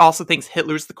 He also thinks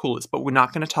Hitler's the coolest, but we're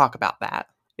not going to talk about that.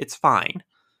 It's fine.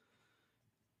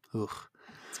 Ugh.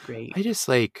 It's great.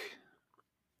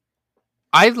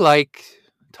 I like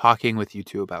talking with you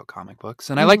two about comic books,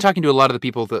 and I like talking to a lot of the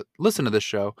people that listen to this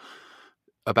show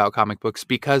about comic books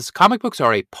because comic books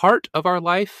are a part of our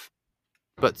life,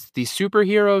 but the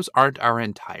superheroes aren't our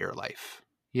entire life.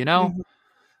 You know?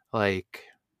 Like,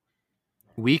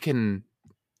 we can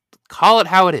call it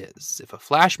how it is. If a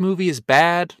Flash movie is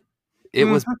bad, it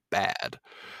was bad.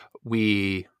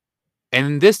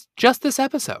 Just this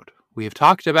episode, we have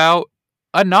talked about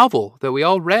a novel that we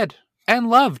all read and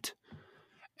loved.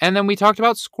 And then we talked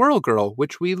about Squirrel Girl,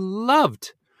 which we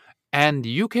loved. And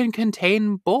you can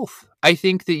contain both. I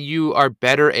think that you are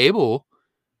better able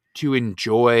to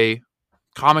enjoy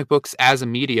comic books as a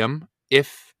medium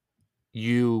if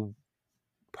you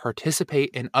participate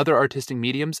in other artistic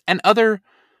mediums and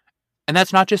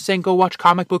that's not just saying go watch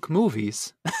comic book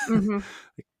movies.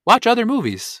 Watch other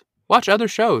movies. Watch other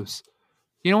shows.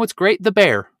 You know what's great? The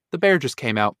Bear. The Bear just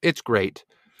came out. It's great.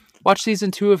 Watch season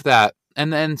 2 of that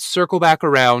and then circle back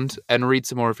around and read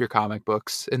some more of your comic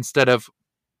books instead of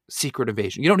Secret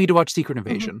Invasion. You don't need to watch Secret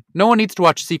Invasion. No one needs to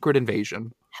watch Secret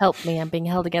Invasion. Help me. I'm being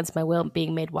held against my will and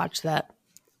being made watch that.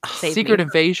 Save Secret me.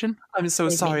 Invasion? I'm so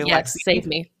Save sorry, me. Lexi. Yes, save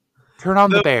me. Turn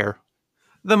on the Bear.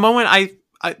 The moment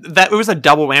that it was a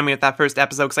double whammy with that first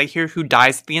episode because I hear who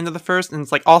dies at the end of the first, and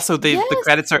it's like also the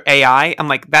credits are AI. I'm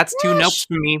like, that's two nopes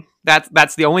for me.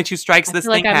 That's the only 2 strikes this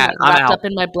thing had. I'm wrapped out. up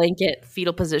in my blanket,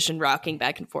 fetal position, rocking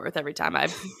back and forth every time I'm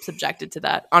subjected to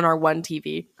that on our one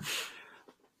TV.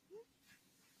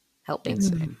 Help me.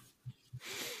 Insane.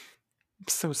 I'm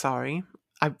so sorry.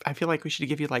 I feel like we should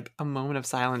give you like a moment of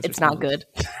silence. It's not good.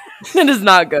 It is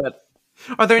not good.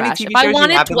 Are there Trash. any TV If I shows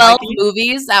wanted you haven't 12 liked?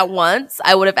 movies at once,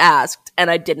 I would have asked, and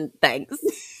I didn't. Thanks.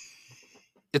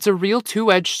 It's a real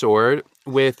two-edged sword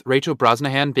with Rachel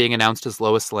Brosnahan being announced as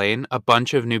Lois Lane. A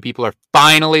bunch of new people are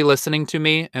finally listening to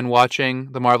me and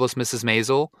watching The Marvelous Mrs.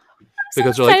 Maisel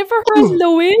because they're like, time for her as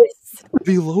Lois.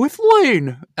 be Lois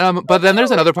Lane. But then there's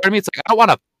another part of me. It's like,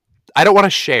 I don't want to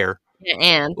share.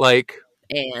 And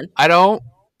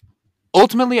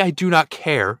Ultimately, I do not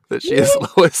care that she is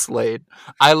Lois Lane.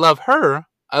 I love her.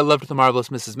 I loved The Marvelous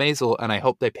Mrs. Maisel, and I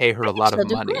hope they pay her a lot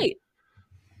of money. Great.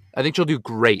 I think she'll do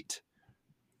great.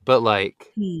 But I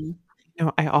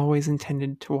always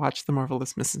intended to watch The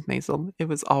Marvelous Mrs. Maisel. It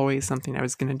was always something I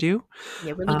was going to do.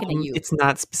 Yeah, we're looking at you. It's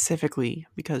not specifically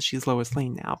because she's Lois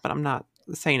Lane now, but I'm not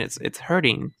saying it's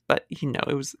hurting. But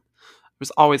I was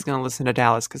always going to listen to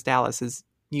Dallas because Dallas is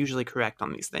usually correct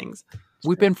on these things.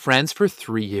 we've been friends for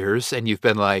 3 years, and you've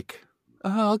been like,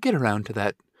 oh, I'll get around to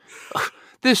that.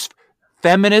 This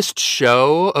feminist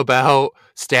show about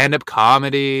stand-up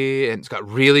comedy, and it's got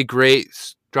really great,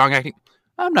 strong acting.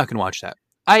 I'm not going to watch that.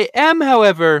 I am,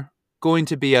 however, going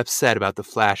to be upset about the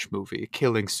Flash movie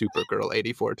killing Supergirl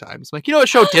 84 times. Like, you know what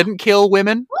show didn't kill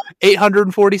women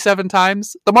 847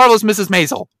 times? The Marvelous Mrs.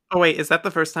 Maisel. Oh, wait, is that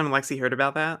the first time Lexi heard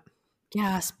about that?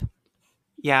 Gasp.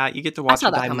 Yeah, you get to watch saw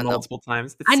it that coming, multiple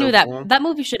times. It's I knew so that. cool. That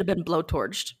movie should have been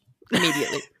blowtorched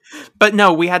immediately. But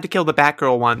no, we had to kill the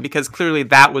Batgirl one because clearly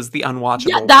that was the unwatchable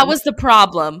Yeah, that one. was the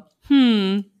problem.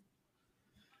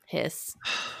 Hiss.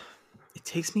 It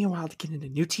takes me a while to get into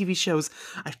new TV shows.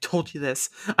 I've told you this.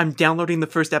 I'm downloading the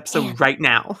first episode right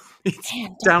now. It's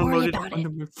don't worry downloaded about onto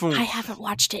it. my phone. I haven't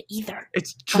watched it either.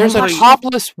 It's There's a totally-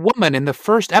 topless woman in the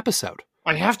first episode.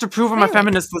 I have to prove I'm a Really?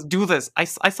 feminist. Let's do this. I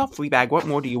saw Fleabag. What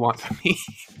more do you want from me?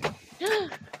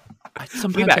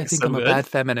 Sometimes I Fleabag's think so I'm a good. bad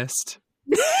feminist.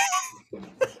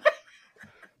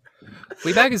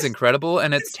 Fleabag is incredible,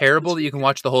 and it's terrible that you can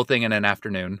watch the whole thing in an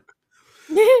afternoon.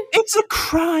 It's a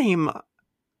crime. Oh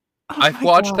I've my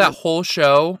watched God. that whole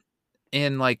show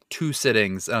in like 2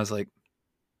 sittings, and I was like,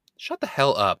 shut the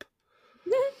hell up.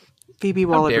 Phoebe How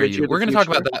Waller-Bridge. dare you're you? the We're going to talk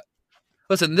future. about that.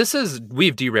 Listen,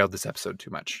 we've derailed this episode too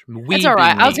much. It's all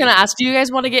right. I was going to ask, do you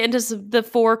guys want to get into the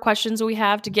 4 questions we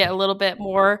have to get a little bit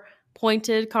more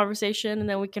pointed conversation, and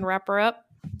then we can wrap her up?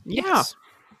 Yeah.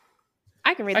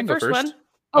 I can read I the can go first first. one.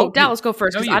 Oh, Oh, Dallas, go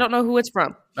first, No, because you. I don't know who it's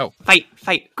from. Fight.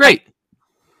 Great.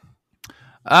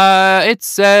 It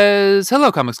says,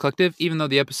 "Hello, Comics Collective. Even though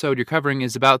the episode you're covering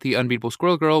is about the Unbeatable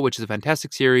Squirrel Girl, which is a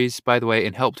fantastic series, by the way,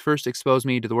 and helped first expose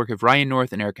me to the work of Ryan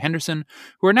North and Erica Henderson,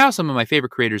 who are now some of my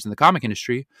favorite creators in the comic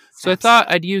industry. So I thought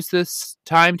I'd use this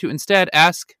time to instead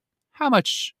ask,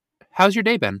 how's your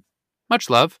day been? Much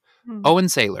love, Owen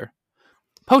Saylor."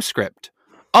 Postscript.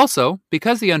 Also,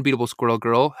 because the Unbeatable Squirrel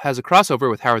Girl has a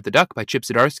crossover with Howard the Duck by Chip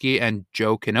Zdarsky and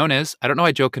Joe Quinones. I don't know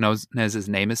why Joe Quinones'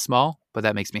 name is small, but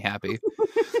that makes me happy.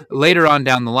 Later on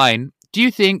down the line, do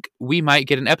you think we might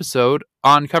get an episode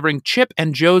on covering Chip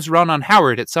and Joe's run on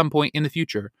Howard at some point in the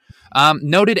future?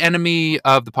 Noted enemy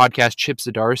of the podcast, Chip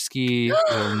Zdarsky,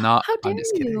 will not. How dare I'm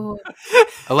just kidding. you?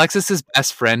 Alexis's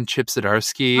best friend, Chip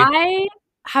Zdarsky. I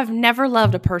have never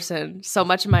loved a person so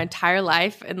much in my entire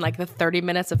life in like the 30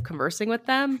 minutes of conversing with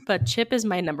them, but Chip is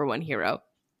my number one hero.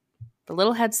 The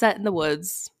little headset in the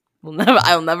woods.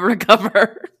 I'll never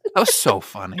recover. That was so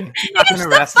funny. He's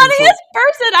the funniest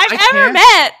person I've ever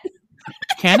met.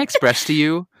 Can't express to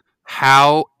you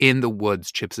how in the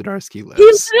woods Chip Zdarsky lives.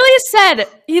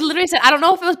 He literally said, I don't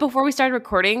know if it was before we started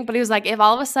recording, but he was like, if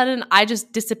all of a sudden I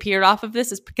just disappeared off of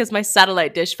this, it's because my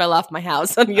satellite dish fell off my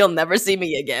house and you'll never see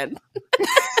me again.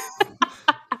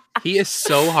 He is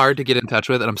so hard to get in touch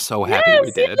with, and I'm so happy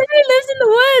we did. He literally lives in the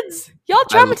woods. Y'all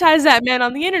traumatized that man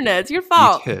on the internet. It's your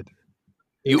fault. You did.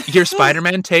 Your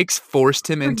Spider-Man takes forced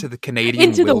him into the Canadian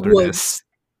wilderness. The woods.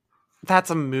 That's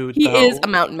a mood, He though. is a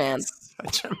mountain man.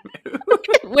 Such a mood.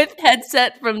 With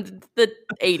headset from the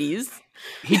 80s.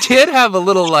 He did have a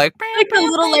little like a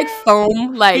little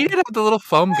foam. He did have the little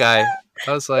foam guy.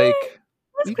 I was like,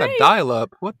 you got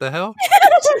dial-up. What the hell?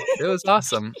 It was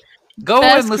awesome. Go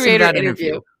and listen to that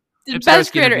interview. The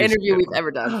best creator interview we've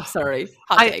ever done. I'm sorry.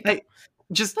 Hot take.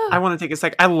 I want to take a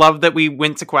sec. I love that we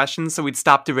went to questions, so we'd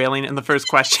stop derailing, and the first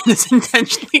question is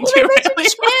intentionally derailing.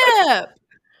 Chip.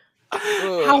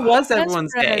 How was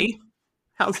everyone's day?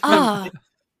 How's it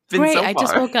been great. so far? I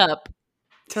just woke up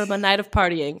from a night of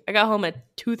partying. I got home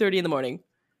at 2:30 in the morning.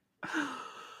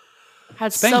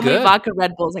 Had so many vodka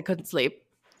Red Bulls I couldn't sleep.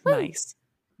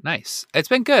 Nice. It's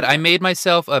been good. I made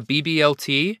myself a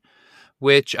BBLT,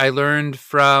 which I learned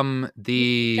from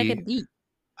the second B.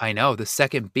 I know, the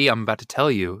second B I'm about to tell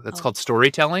you. That's called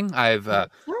storytelling. I've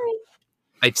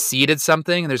seeded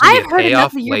something, and there's going to be a payoff later. I've heard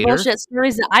enough of your bullshit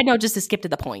stories that I know just to skip to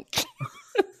the point.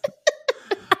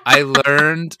 I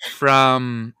learned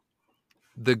from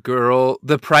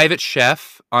the private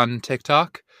chef on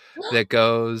TikTok that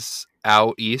goes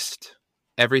out east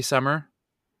every summer.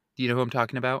 Do you know who I'm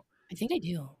talking about? I think I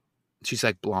do. She's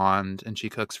like blonde, and she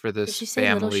cooks for this Did she say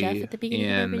family. Little Chef at the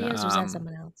beginning of her videos, or is that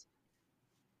someone else?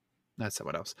 That's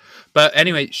someone else. But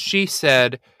anyway, she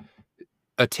said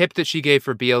a tip that she gave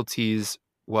for BLTs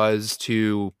was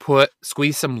to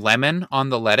squeeze some lemon on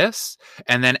the lettuce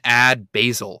and then add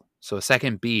basil. So a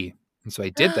second B. And so I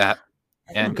did that.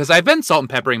 And because I've been salt and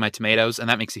peppering my tomatoes, and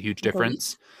that makes a huge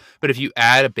difference. But if you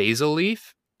add a basil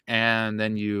leaf and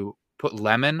then you put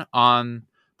lemon on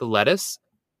the lettuce,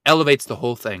 elevates the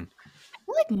whole thing. I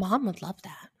feel like Mom would love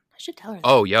that. I should tell her that.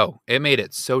 Oh, it made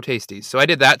it so tasty. So I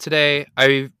did that today.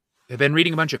 I've been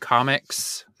reading a bunch of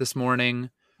comics this morning.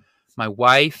 My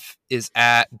wife is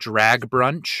at drag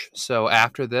brunch. So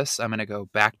after this, I'm going to go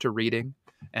back to reading,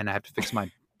 and I have to fix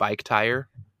my bike tire.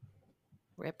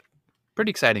 Rip. Pretty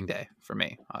exciting day for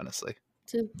me, honestly.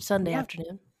 It's a Sunday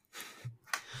afternoon.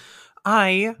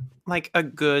 I, like a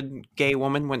good gay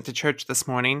woman, went to church this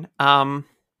morning.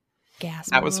 Gas.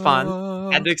 That was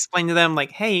fun. Had to explain to them,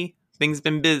 like, hey, things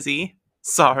been busy.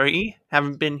 Sorry,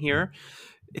 haven't been here.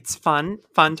 It's fun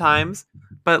times.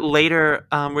 But later,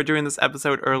 we're doing this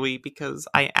episode early because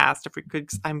I asked if we could.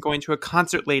 I'm going to a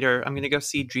concert later. I'm going to go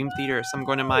see Dream Theater. So I'm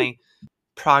going to my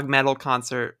prog metal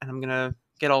concert, and I'm going to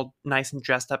get all nice and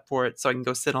dressed up for it so I can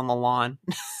go sit on the lawn.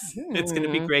 It's going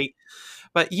to be great.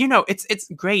 But, it's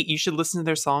great. You should listen to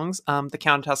their songs. The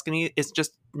Count of Tuscany is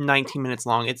just 19 minutes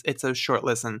long. It's a short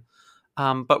listen.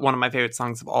 But one of my favorite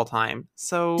songs of all time.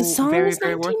 So the song very, is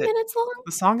very 19 worth it. minutes long?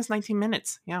 The song is 19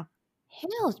 minutes. Yeah.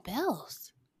 Hell's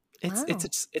bells.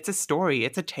 It's a story.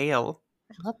 It's a tale.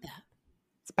 I love that.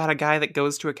 It's about a guy that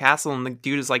goes to a castle, and the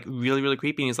dude is like really, really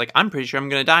creepy. And he's like, I'm pretty sure I'm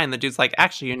going to die. And the dude's like,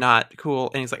 actually, you're not.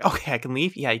 Cool. And he's like, okay, I can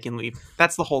leave. Yeah, you can leave.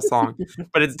 That's the whole song.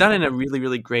 But it's done in a really,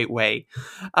 really great way.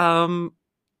 I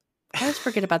always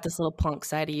forget about this little punk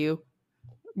side of you.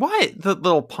 What? The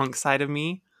little punk side of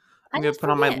me? I'm going to put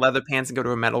on my leather pants and go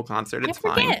to a metal concert. It's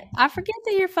fine. I forget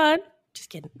that you're fun. Just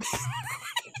kidding.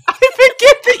 I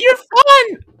forget that you're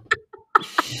fun.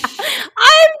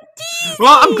 I'm teasing.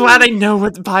 Well, I'm glad I know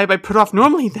what vibe I put off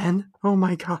normally then. Oh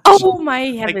my gosh. Oh my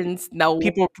heavens. No.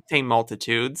 People contain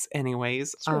multitudes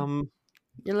anyways.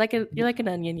 You're like an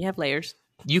onion. You have layers.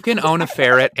 You can own a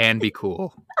ferret and be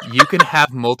cool. You can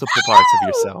have multiple parts of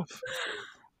yourself.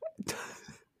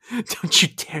 Don't you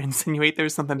dare insinuate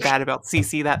there's something bad about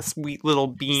Cece, that sweet little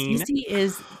bean. Cece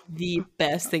is the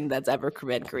best thing that's ever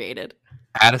been created.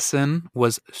 Addison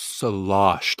was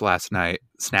sloshed last night,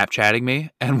 Snapchatting me,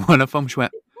 and one of them she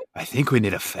went, I think we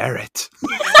need a ferret.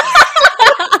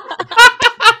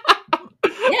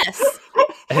 Yes.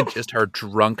 And just her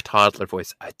drunk toddler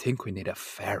voice, I think we need a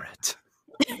ferret.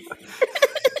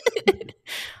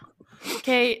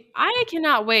 Okay, I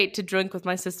cannot wait to drink with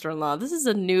my sister-in-law. This is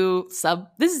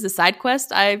a side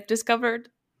quest I've discovered.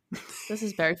 This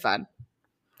is very fun.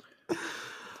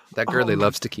 That girlie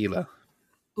loves tequila.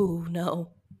 Ooh, no.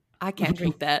 I can't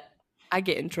drink that. I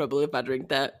get in trouble if I drink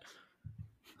that.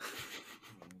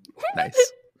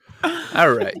 Nice.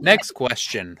 All right, next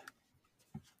question.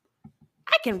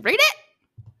 I can read it.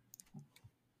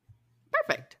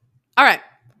 Perfect. All right.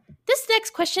 This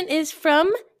next question is from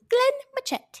Glenn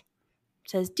Machette. It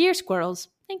says, Dear Squirrels,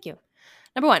 thank you.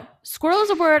 Number 1, squirrel is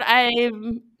a word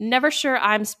I'm never sure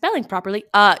I'm spelling properly.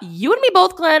 You and me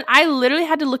both, Glenn. I literally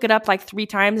had to look it up like 3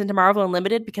 times into Marvel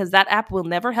Unlimited because that app will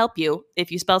never help you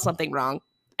if you spell something wrong.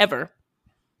 Ever.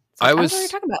 So I was what are you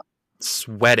talking about?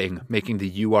 sweating making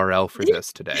the URL for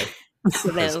this today.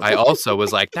 I also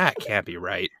was like, that can't be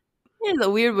right. It's a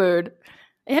weird word.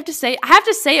 I have to say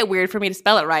it weird for me to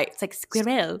spell it right. It's like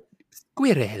squirrel.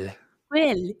 Squirrel.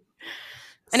 Well.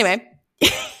 Anyway,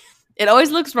 it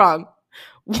always looks wrong.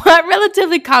 What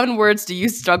relatively common words do you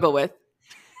struggle with?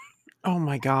 Oh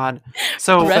my god.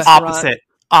 So Restaurant.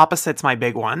 Opposite's my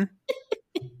big one.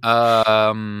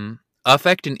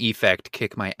 Affect and effect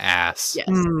kick my ass. Yes.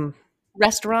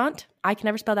 Restaurant. I can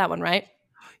never spell that one right.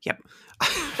 Yep.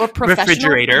 Or professional.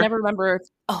 Refrigerator. I never remember.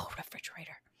 Oh,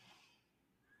 refrigerator.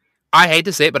 I hate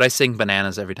to say it, but I sing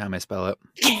bananas every time I spell it.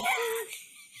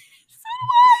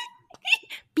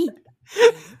 B.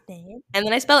 And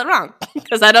then I spell it wrong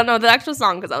because I don't know the actual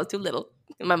song because I was too little.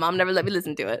 And my mom never let me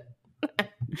listen to it.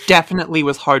 Definitely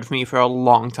was hard for me for a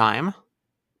long time.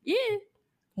 Yeah.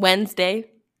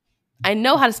 Wednesday. I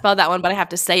know how to spell that one, but I have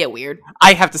to say it weird.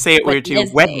 I have to say it weird too.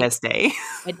 Wednesday.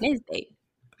 Wednesday.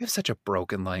 We have such a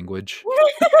broken language.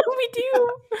 We do.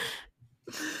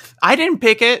 I didn't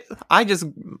pick it. I just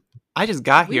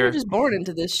got We here. were just born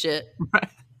into this shit.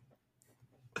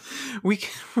 We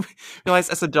realize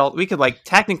as adults we could like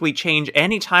technically change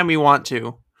any time we want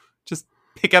to. Just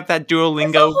pick up that The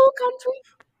Duolingo, whole country.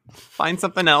 find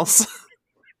something else.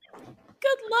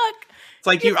 Good luck. It's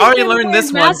like you've already learned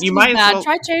this one. You might as well.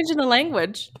 Try changing the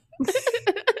language.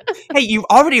 Hey, you've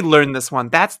already learned this one.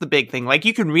 That's the big thing. Like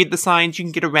you can read the signs, you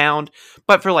can get around,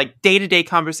 but for like day-to-day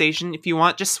conversation, if you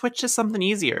want, just switch to something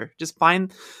easier. Just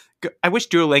find. I wish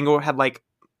Duolingo had like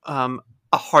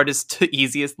a hardest to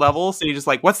easiest level. So you're just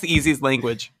like, what's the easiest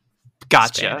language?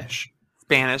 Gotcha.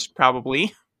 Spanish,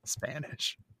 probably.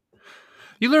 Spanish.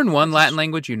 You learn one Latin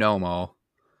language, you know them all.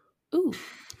 Ooh.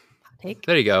 Take.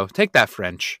 There you go. Take that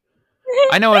French.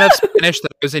 I know enough Spanish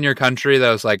that was in your country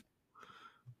that was like,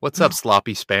 what's up,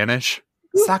 sloppy Spanish?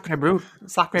 Sacre bleu.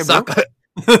 Sacre Sac-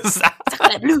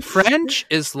 bleu. French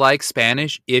is like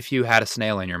Spanish if you had a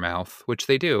snail in your mouth, which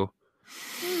they do.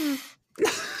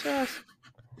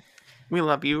 We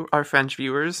love you, our French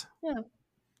viewers. Yeah.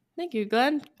 Thank you,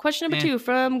 Glenn. Question number 2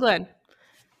 from Glenn.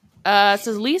 It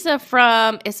says Lisa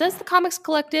from, it says the Comics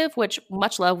Collective, which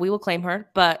much love, we will claim her,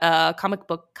 but comic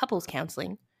book couples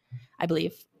counseling, I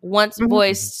believe, once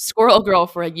voiced Squirrel Girl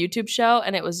for a YouTube show,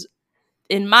 and it was,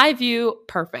 in my view,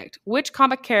 perfect. Which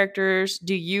comic characters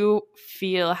do you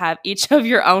feel have each of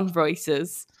your own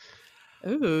voices?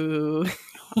 Ooh.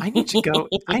 I need to go.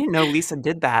 I didn't know Lisa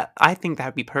did that. I think that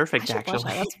would be perfect,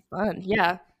 actually. That's fun.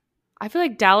 Yeah. I feel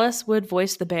like Dallas would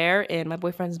voice the bear in My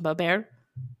Boyfriend's a Bear.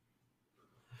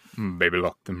 Baby,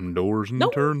 lock them doors and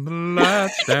turn the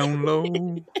lights down low.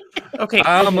 Okay.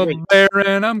 I'm a bear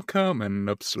and I'm coming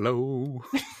up slow.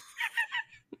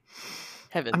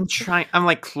 Heaven. I'm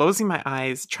like closing my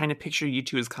eyes, trying to picture you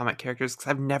two as comic characters because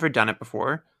I've never done it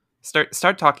before.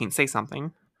 Start talking. Say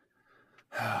something.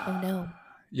 Oh no.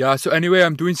 Yeah, so anyway,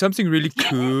 I'm doing something really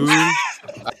cool.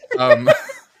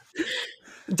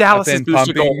 Dallas'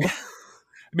 booster goal.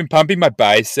 I've been pumping my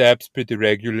biceps pretty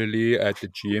regularly at the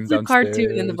gym It's a downstairs.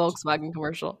 cartoon in the Volkswagen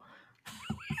commercial.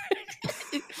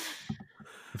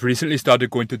 I've recently started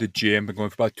going to the gym. Been going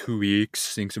for about 2 weeks,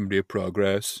 seeing some real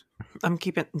progress. I'm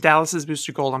keeping Dallas'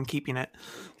 booster goal. I'm keeping it.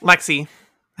 Lexi,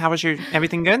 how was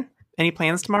everything good? Any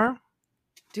plans tomorrow?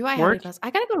 Do I have any plans?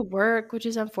 I gotta go to work, which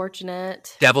is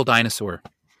unfortunate. Devil dinosaur.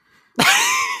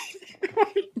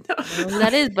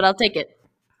 That is, but I'll take it.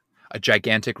 A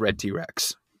gigantic red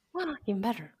T-Rex. Well, even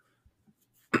better.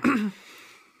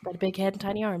 Got a big head and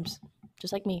tiny arms,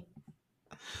 just like me.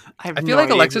 I feel like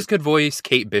Alexis could voice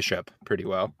Kate Bishop pretty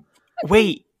well.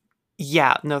 Wait.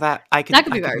 Yeah, no, that I could. That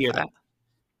could be I could very hear fun. that.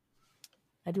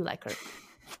 I do like her.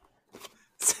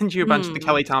 Send you a bunch of the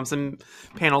Kelly Thompson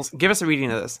panels. Give us a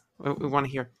reading of this. We want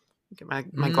to hear. Get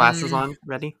my glasses on.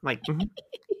 Ready? Like.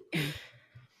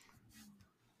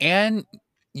 And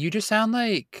you just sound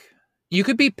like you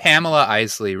could be Pamela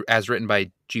Isley as written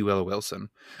by G. Willow Wilson.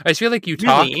 I just feel like you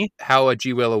talk Really? how a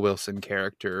G. Willow Wilson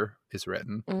character is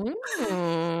written.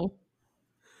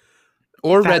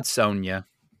 Or Red Sonja.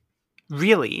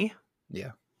 Really?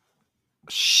 Yeah.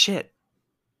 Shit.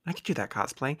 I could do that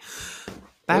cosplay.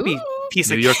 That'd be piece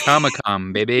New of York Comic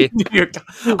Con, baby. New York.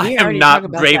 I am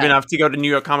not brave enough to go to New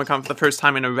York Comic Con for the first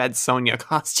time in a Red Sonja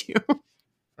costume.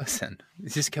 Listen,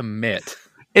 just commit.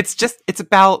 It's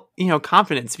about,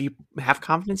 confidence. If you have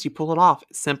confidence, you pull it off.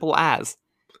 Simple as.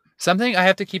 Something I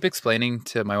have to keep explaining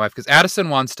to my wife, because Addison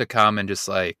wants to come and just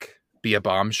like be a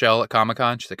bombshell at Comic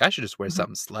Con. She's like, I should just wear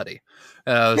something slutty.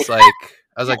 And I was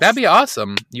like, that'd be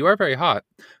awesome. You are very hot.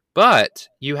 But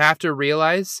you have to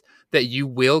realize that you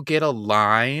will get a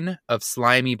line of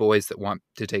slimy boys that want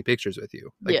to take pictures with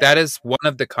you. Like that is one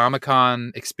of the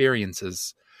Comic-Con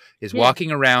experiences, is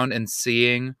walking around and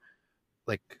seeing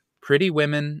like pretty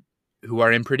women who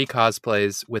are in pretty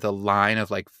cosplays with a line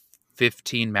of like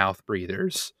 15 mouth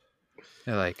breathers.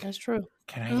 They're like, that's true.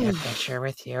 Can I get a picture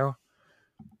with you?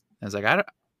 I was like,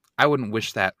 I wouldn't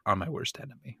wish that on my worst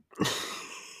enemy.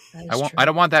 I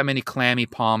don't want that many clammy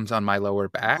palms on my lower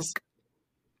back.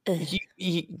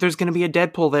 There's going to be a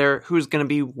Deadpool there who's going to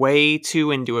be way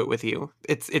too into it with you.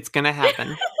 It's going to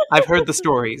happen. I've heard the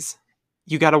stories.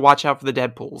 You got to watch out for the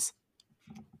Deadpools.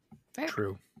 Fair.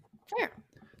 True. Fair.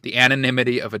 The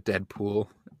anonymity of a Deadpool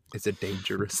is a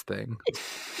dangerous thing.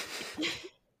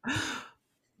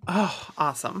 Oh,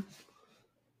 awesome.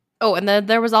 Oh, and then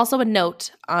there was also a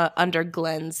note under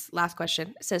Glenn's last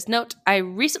question. It says, note, I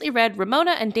recently read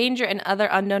Ramona and Danger and Other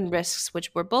Unknown Risks,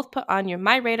 which were both put on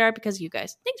my radar because of you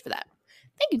guys. Thanks for that.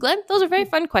 Thank you, Glenn. Those are very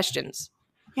fun questions.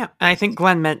 Yeah, and I think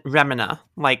Glenn meant Remina,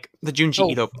 like the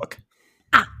Junji Ito book.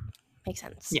 Ah, makes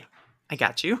sense. Yeah, I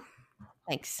got you.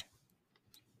 Thanks.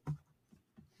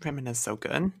 Remina's so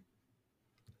good. I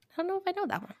don't know if I know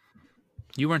that one.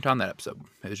 You weren't on that episode.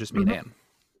 It was just me and Ann.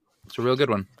 It's a real good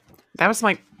one. That was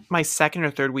my second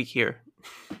or third week here.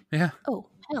 Yeah. Oh,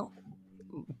 hell.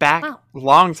 Back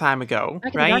long time ago,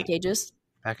 Back right? in the dark ages.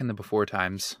 Back in the before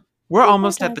times. We're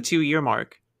almost at the 2-year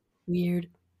mark. Weird.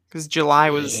 Because July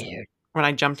was when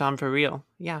I jumped on for real.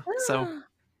 Yeah, so.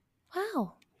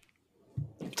 Wow.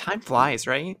 Time flies,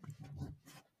 right?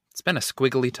 It's been a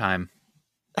squiggly time.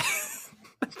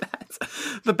 That's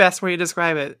the best way to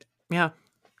describe it. Yeah.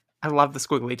 I love the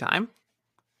squiggly time.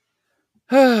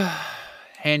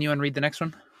 Han, you want to read the next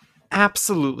one?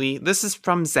 Absolutely. This is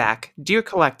from Zach. Dear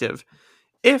Collective,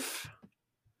 if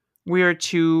we are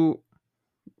to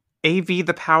AV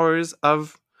the powers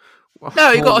of...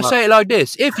 No, you got to say it like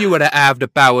this. If you were to have the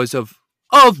powers of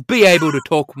be able to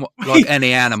talk like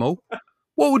any animal,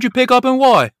 what would you pick up and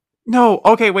why? No,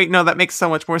 okay, wait, no, that makes so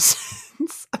much more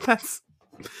sense. That's...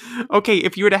 Okay,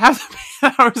 if you were to have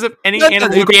the powers of any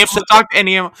animal, you'd be able to talk to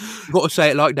any animal. You got to say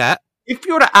it like that. If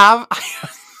you were to have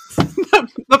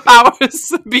the powers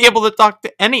to be able to talk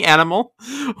to any animal,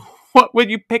 what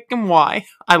would you pick and why?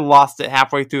 I lost it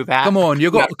halfway through that. Come on, you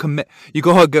got to commit. You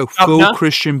got to go full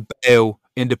Christian Bale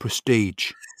into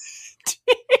Prestige.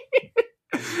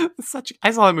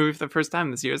 I saw that movie for the first time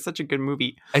this year. It's such a good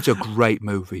movie. It's a great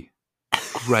movie.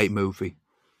 Great movie.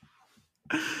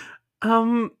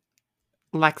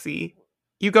 Lexi,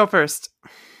 you go first.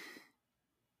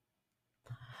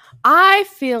 I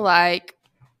feel like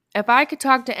if I could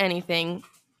talk to anything,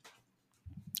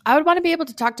 I would want to be able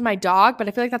to talk to my dog, but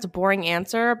I feel like that's a boring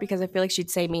answer because I feel like she'd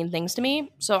say mean things to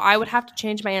me. So I would have to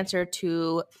change my answer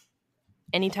to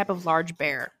any type of large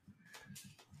bear.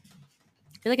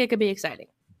 I feel like it could be exciting.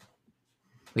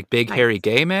 Like big, hairy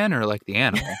gay man or like the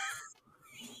animal?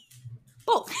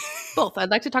 Both. Both. I'd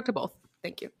like to talk to both.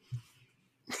 Thank you.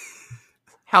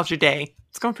 How's your day?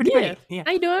 It's going pretty great. Yeah.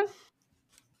 How you doing?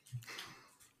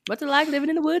 What's it like living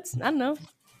in the woods? I don't know.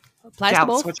 Applies to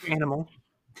Dallas, both. what's your animal?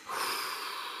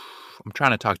 I'm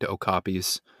trying to talk to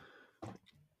okapis.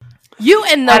 You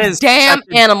and those damn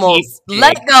animals.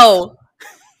 Let it go.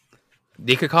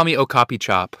 They could call me Okapi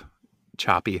Chop.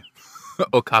 Choppy.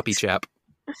 Okapi Chap.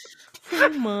 Oh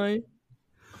my.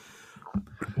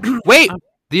 Wait!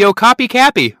 The Okapi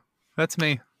Cappy. That's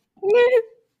me.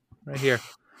 Right here.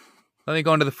 Let me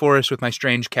go into the forest with my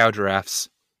strange cow giraffes.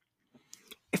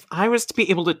 If I was to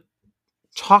be able to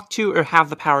talk to or have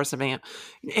the powers of ant,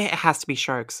 it has to be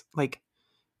sharks. Like,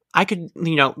 I could,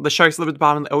 the sharks live at the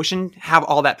bottom of the ocean, have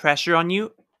all that pressure on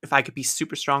you. If I could be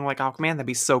super strong like Aquaman, that'd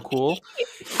be so cool.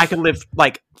 I could live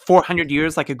like 400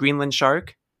 years like a Greenland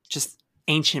shark. Just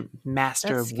ancient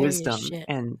master That's of scary as wisdom. shit.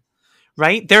 And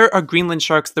right? There are Greenland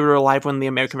sharks that were alive when the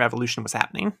American Revolution was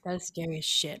happening. That's scary as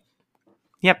shit.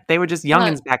 Yep, they were just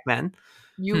youngins back then.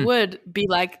 You would be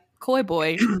like Koi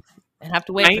Boy and have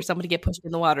to wait for someone to get pushed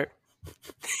in the water.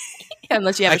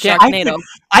 Unless you have a Sharknado.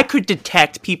 I could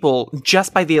detect people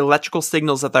just by the electrical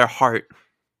signals of their heart.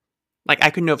 Like,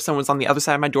 I could know if someone's on the other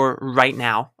side of my door right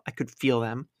now. I could feel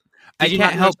them. I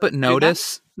can't help but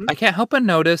notice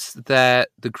that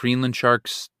the Greenland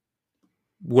sharks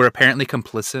were apparently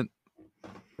complicit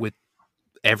with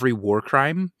every war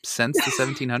crime since the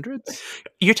 1700s.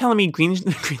 You're telling me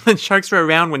Greenland sharks were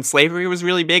around when slavery was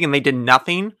really big and they did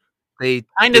nothing? They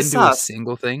didn't do a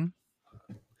single thing.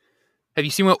 Have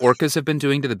you seen what orcas have been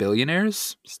doing to the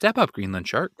billionaires? Step up, Greenland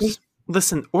sharks.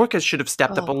 Listen, orcas should have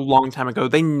stepped up a long time ago.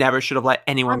 They never should have let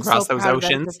anyone cross those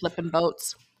oceans. For flipping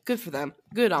boats. Good for them.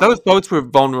 Good on those them. boats were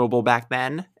vulnerable back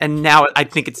then, and now I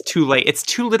think it's too late. It's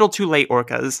too little too late,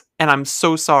 orcas, and I'm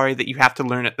so sorry that you have to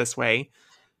learn it this way.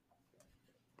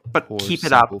 But Poor keep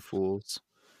it up. Fools.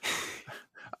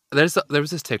 There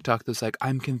was this TikTok that's like,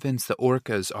 I'm convinced the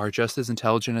orcas are just as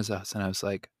intelligent as us. And I was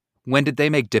like, when did they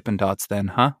make Dippin' Dots then,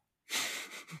 huh?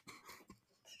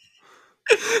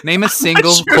 Name a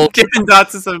single Dippin'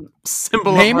 Dots is a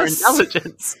symbol of our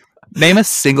intelligence. Name a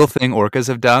single thing orcas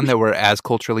have done that were as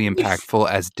culturally impactful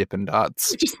as Dippin'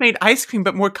 Dots. We just made ice cream,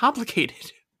 but more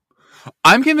complicated.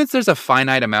 I'm convinced there's a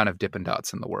finite amount of Dippin'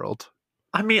 Dots in the world.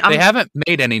 I mean, they haven't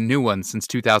made any new ones since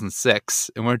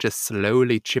 2006, and we're just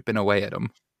slowly chipping away at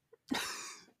them.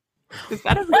 Is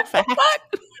that a real fact?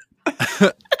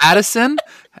 Addison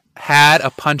had a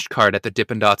punch card at the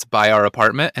Dippin' Dots by our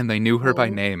apartment, and they knew her by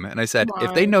name. And I said,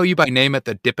 if they know you by name at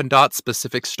the Dippin' Dots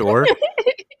specific store,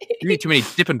 you eat too many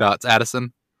Dippin' Dots,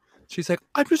 Addison. She's like,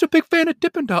 I'm just a big fan of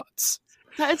Dippin' Dots.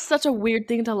 That is such a weird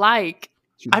thing to like.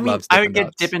 I would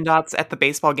get Dippin' Dots at the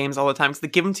baseball games all the time because they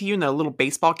give them to you in a little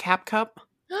baseball cap cup.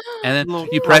 And then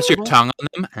you press your tongue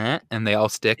on them, and they all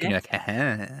stick, and you're like,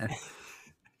 ha.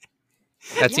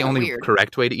 That's the only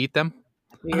correct way to eat them.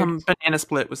 Banana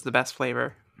split was the best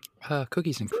flavor.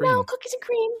 Cookies and cream. No, cookies and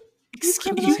cream.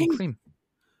 Cookies and cream.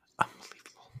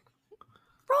 Unbelievable.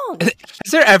 Wrong.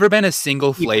 Has there ever been a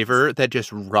single flavor that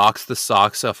just rocks the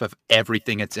socks off of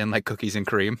everything it's in, like cookies and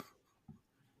cream?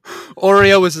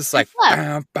 Oreo was just like,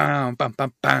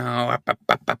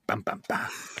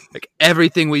 like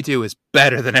everything we do is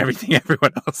better than everything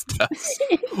everyone else does.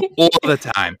 All the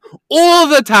time. All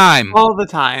the time. All the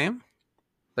time.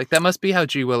 Like, that must be how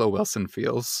G. Willow Wilson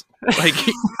feels. Like,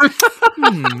 you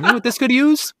know what this could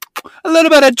use? A little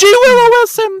bit of G. Willow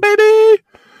Wilson, baby!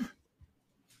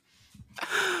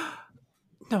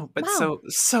 No, but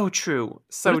so true.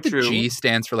 So what if true. The G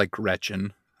stands for, like,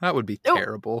 Gretchen? That would be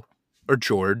terrible. Or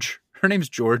George. Her name's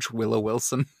George Willow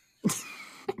Wilson.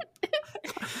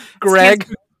 Greg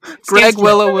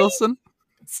Willow Wilson.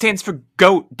 Stands for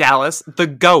GOAT, Dallas. The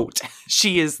GOAT.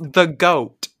 She is the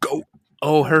GOAT. GOAT.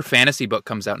 Oh, her fantasy book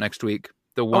comes out next week.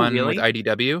 The one with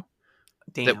IDW.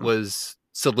 Damn. That was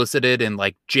solicited in,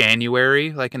 like,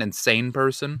 January, like an insane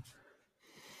person.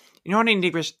 You know what I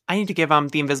need to give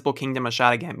The Invisible Kingdom a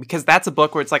shot again, because that's a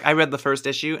book where it's like, I read the first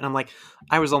issue and I'm like,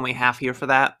 I was only half here for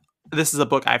that. This is a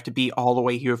book I have to be all the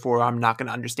way here for, or I'm not going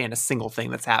to understand a single thing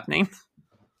that's happening.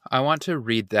 I want to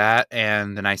read that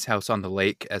and The Nice House on the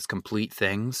Lake as complete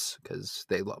things, because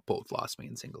they both lost me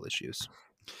in single issues.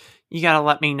 You gotta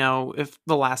let me know if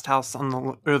The Nice House on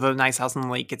the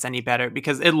Lake gets any better,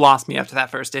 because it lost me after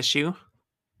that first issue.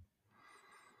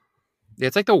 Yeah,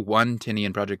 it's like the one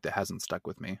Tinian project that hasn't stuck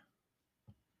with me.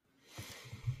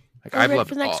 Like, I've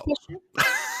loved it all.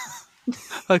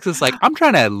 Alexa's like, I'm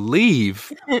trying to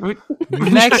leave.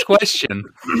 Next question.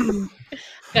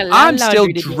 I'm still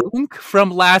drunk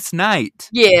from last night.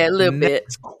 Yeah, a little bit.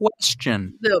 Next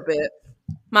question. A little bit.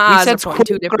 My eyes are pointing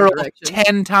two different directions.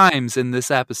 10 times in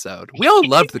this episode. We all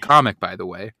loved the comic, by the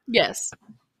way. Yes.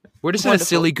 We're just in a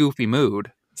silly, goofy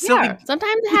mood. Yeah,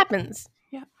 sometimes it happens.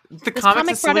 Yeah. The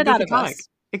comic brought it out of us.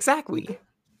 Exactly.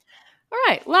 All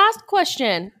right, last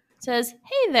question. It says,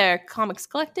 hey there, Comics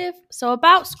Collective. So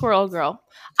about Squirrel Girl.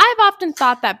 I've often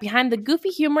thought that behind the goofy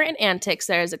humor and antics,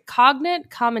 there is a cognate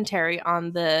commentary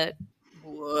on the...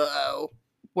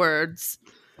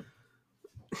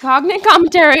 Cognate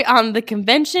commentary on the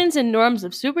conventions and norms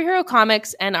of superhero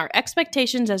comics and our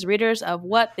expectations as readers of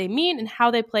what they mean and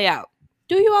how they play out.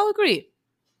 Do you all agree?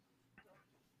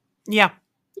 Yeah.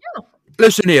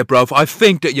 Listen here, bruv. I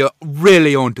think that you're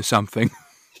really onto something.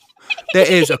 There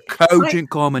is a cogent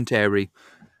commentary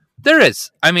There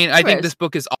is. I mean, I There think is. this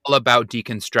book is all about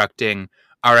deconstructing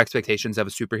our expectations of a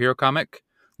superhero comic.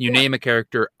 You name a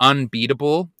character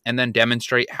unbeatable and then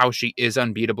demonstrate how she is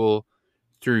unbeatable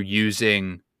through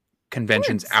using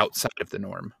conventions Words. outside of the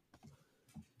norm.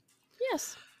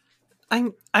 Yes.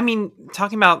 I mean,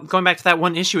 talking about going back to that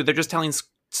one issue, they're just telling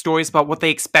stories about what they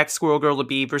expect Squirrel Girl to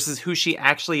be versus who she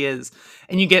actually is,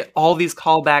 and you get all these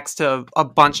callbacks to a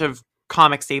bunch of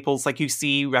comic staples. Like you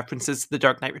see references to The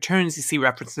Dark Knight Returns, you see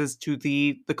references to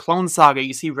the Clone Saga,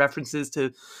 you see references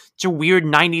to weird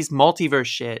 '90s multiverse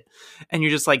shit, and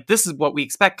you're just like, this is what we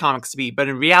expect comics to be. But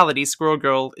in reality, Squirrel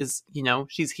Girl is,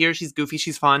 she's here, she's goofy,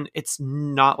 she's fun. It's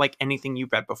not like anything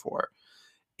you've read before.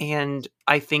 And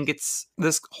I think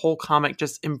this whole comic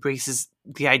just embraces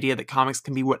the idea that comics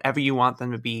can be whatever you want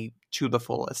them to be to the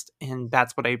fullest. And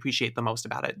that's what I appreciate the most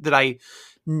about it, that I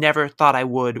never thought I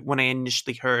would when I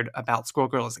initially heard about Squirrel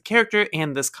Girl as a character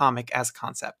and this comic as a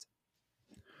concept.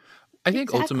 I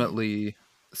think ultimately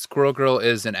Squirrel Girl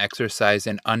is an exercise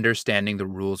in understanding the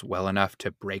rules well enough to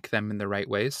break them in the right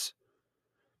ways.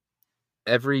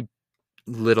 Every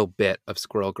little bit of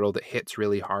Squirrel Girl that hits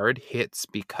really hard hits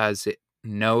because it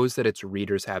knows that its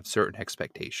readers have certain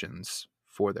expectations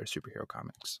for their superhero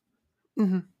comics.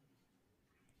 Mm-hmm.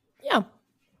 Yeah.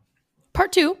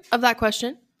 Part 2 of that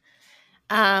question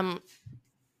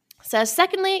says,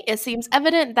 secondly, it seems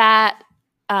evident that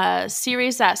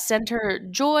series that center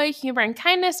joy, humor, and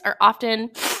kindness are often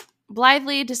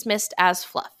blithely dismissed as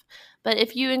fluff. But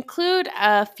if you include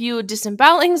a few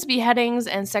disembowelings, beheadings,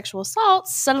 and sexual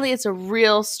assaults, suddenly it's a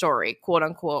real story, quote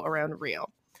unquote, around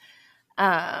real,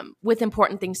 with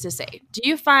important things to say. Do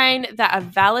you find that a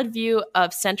valid view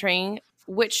of centering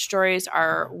which stories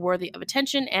are worthy of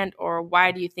attention, and or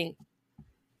why do you think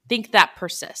that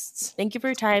persists? Thank you for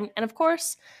your time, and of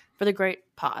course, for the great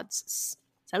pods.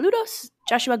 Saludos,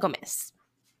 Joshua Gomez.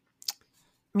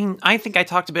 I mean, I think I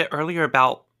talked a bit earlier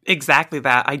about exactly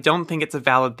that. I don't think it's a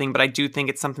valid thing, but I do think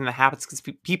it's something that happens because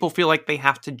people feel like they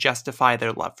have to justify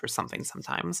their love for something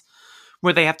sometimes,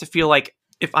 where they have to feel like,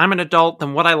 if I'm an adult,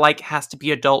 then what I like has to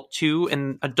be adult too,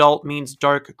 and adult means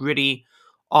dark, gritty,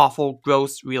 awful,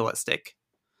 gross, realistic.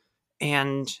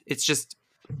 And it's just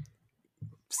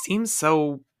seems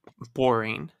so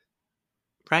boring,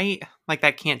 right? Like,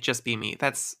 that can't just be me.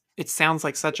 It sounds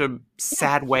like such a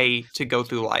sad way to go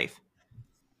through life.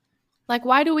 Like,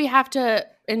 why do we have to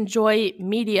enjoy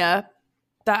media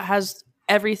that has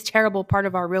every terrible part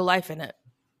of our real life in it?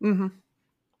 Mm-hmm.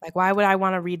 Like, why would I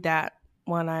want to read that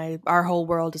when our whole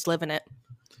world is living it?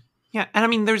 Yeah, and I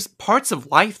mean, there's parts of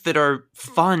life that are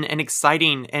fun and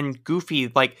exciting and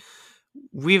goofy. Like,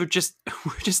 we're just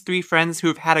 3 friends who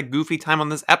have had a goofy time on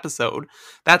this episode.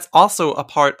 That's also a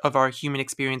part of our human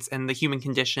experience and the human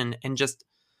condition and just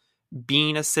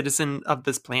being a citizen of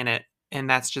this planet. And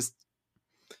that's just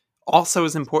also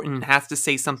as important and has to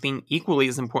say something equally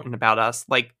as important about us.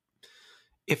 Like,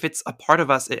 if it's a part of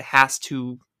us, it has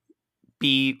to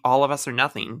be all of us or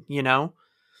nothing,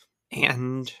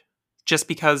 And just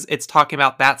because it's talking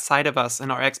about that side of us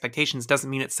and our expectations doesn't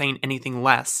mean it's saying anything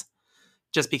less.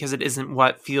 Just because it isn't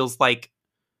what feels like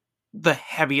the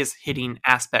heaviest hitting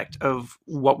aspect of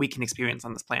what we can experience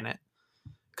on this planet.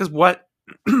 Because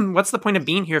what's the point of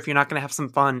being here if you're not going to have some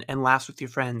fun and laughs with your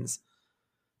friends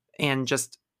and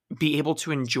just be able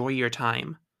to enjoy your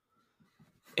time?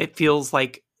 It feels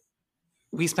like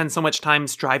we spend so much time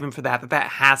striving for that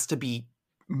has to be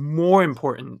more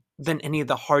important than any of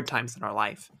the hard times in our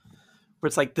life. Where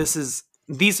it's like,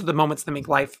 these are the moments that make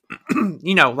life,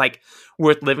 like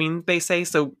worth living, they say.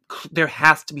 So there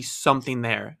has to be something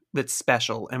there that's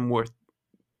special and worth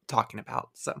talking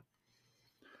about. So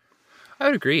I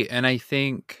would agree. And I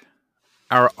think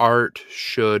our art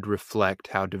should reflect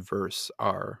how diverse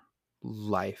our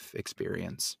life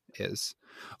experience is.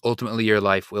 Ultimately, your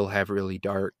life will have really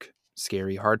dark,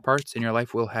 scary, hard parts, and your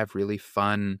life will have really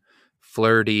fun,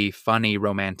 flirty, funny,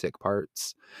 romantic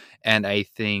parts. And I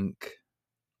think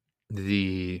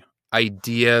the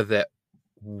idea that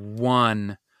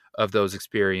one of those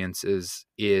experiences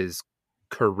is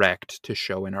correct to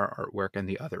show in our artwork and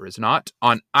the other is not,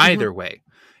 on either way.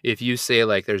 If you say,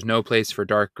 like, there's no place for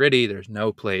dark, gritty, there's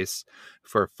no place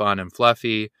for fun and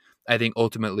fluffy, I think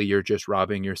ultimately you're just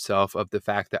robbing yourself of the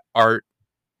fact that art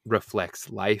reflects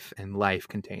life and life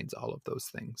contains all of those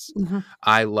things.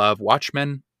 I love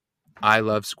Watchmen. I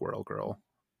love Squirrel Girl.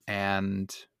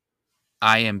 And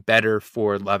I am better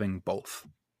for loving both.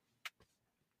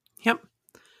 Yep.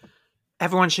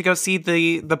 Everyone should go see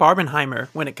the Barbenheimer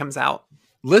when it comes out.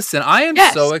 Listen, I am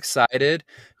so excited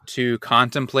to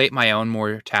contemplate my own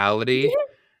mortality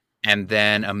and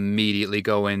then immediately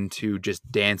go into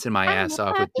just dancing my ass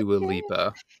off with Dua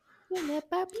Lipa. In that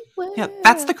Barbie world. Yeah,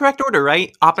 that's the correct order,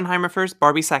 right? Oppenheimer first,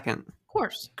 Barbie second. Of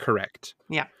course. Correct.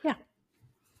 Yeah.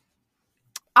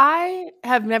 I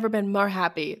have never been more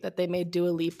happy that they made Dua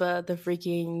Lipa the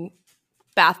freaking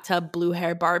bathtub blue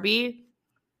hair Barbie.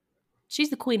 She's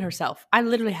the queen herself. I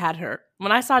literally had her.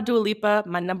 When I saw Dua Lipa,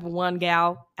 my number one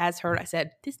gal, as her, I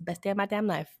said, this is the best day of my damn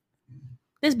life.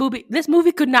 This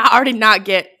movie could already not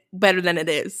get better than it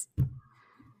is.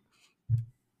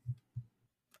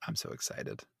 I'm so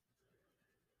excited.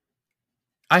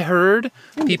 I heard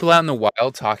people out in the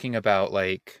wild talking about,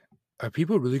 like, are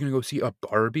people really going to go see a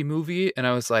Barbie movie? And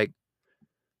I was like,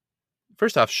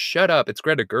 first off, shut up. It's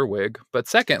Greta Gerwig. But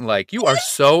second, like, you are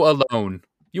so alone.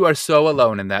 You are so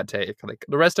alone in that take. Like,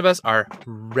 the rest of us are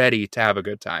ready to have a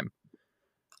good time.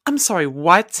 I'm sorry,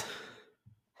 what?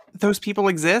 Those people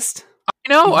exist? I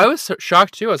know. I was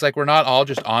shocked too. I was like, we're not all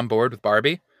just on board with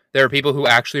Barbie. There are people who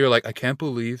actually are like, I can't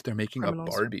believe they're making a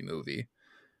Barbie movie.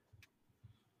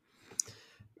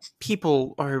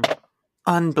 People are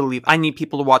unbelievable. I need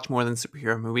people to watch more than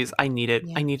superhero movies. I need it.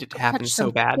 Yeah. I need it to happen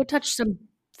so bad. Go touch some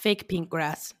fake pink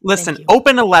grass. Listen,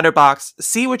 open a letterbox,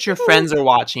 see what your friends are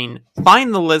watching,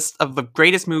 find the list of the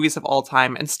greatest movies of all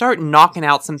time, and start knocking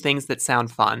out some things that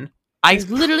sound fun. There's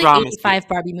literally 85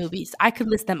 Barbie movies. I could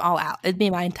list them all out. It'd be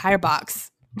my entire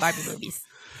box. Barbie movies.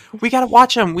 We gotta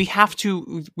watch them. We have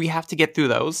to get through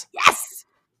those. Yes.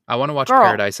 I want to watch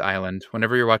Paradise Island.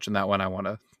 Whenever you're watching that one, I want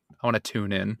to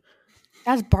tune in.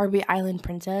 That's Barbie Island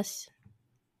Princess.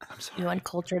 I'm sorry. You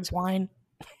uncultured swine.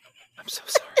 I'm so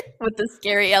sorry. With the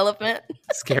scary elephant.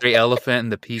 Scary elephant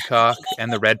and the peacock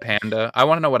and the red panda. I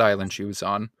want to know what island she was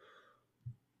on.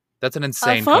 That's an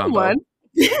insane fun combo. One.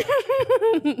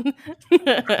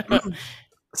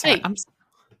 Hey,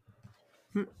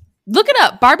 look it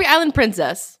up. Barbie Island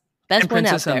Princess. Best and one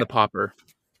Princess out there. and the Pauper.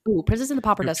 Ooh, Princess and the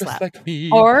Pauper does slap. Like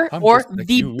me. Or like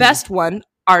the you. best one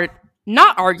are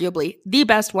not arguably the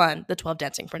best one, the 12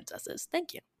 Dancing Princesses.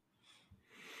 Thank you.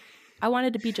 I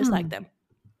wanted to be just like them.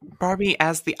 Barbie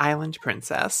as the island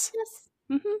princess. Yes.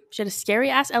 Mm-hmm. She had a scary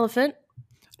ass elephant.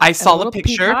 I saw the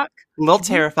picture. Peacock, a little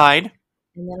terrified.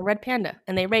 And then a red panda.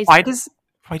 And they raised Why does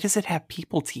it have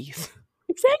people teeth?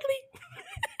 Exactly.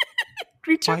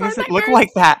 Why does it look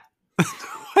like that?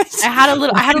 I had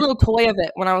a little toy of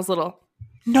it when I was little.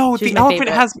 No, the elephant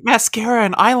has mascara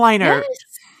and eyeliner. Yes.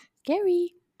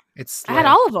 Scary. I had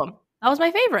all of them. That was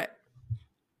my favorite.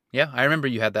 Yeah, I remember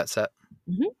you had that set.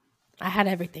 Mm-hmm. I had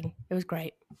everything. It was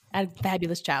great. I had a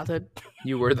fabulous childhood.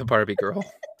 You were the Barbie girl.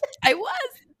 I was.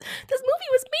 This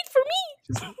movie was made for me.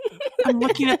 I'm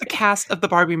looking at the cast of the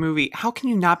Barbie movie. How can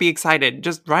you not be excited?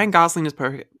 Just Ryan Gosling is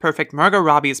perfect. Margot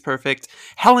Robbie is perfect.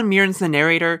 Helen Mirren's the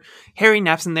narrator. Harry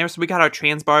Neff's in there. So we got our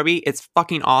trans Barbie. It's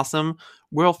fucking awesome.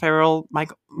 Will Ferrell,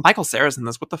 Michael Cera's in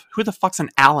this. Who the fuck's an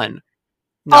Alan?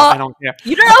 No, I don't care.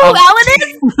 You don't know who Alan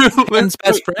is? Ken's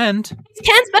best friend.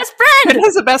 Ken's best friend. It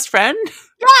is a best friend?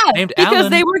 Yeah, named because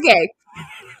Alan. they were gay.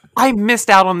 I missed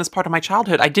out on this part of my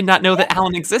childhood. I did not know that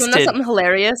Alan existed. Isn't that something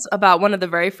hilarious about one of the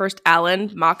very first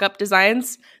Alan mock-up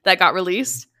designs that got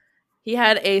released? He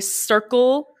had a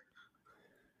circle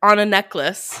on a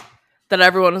necklace that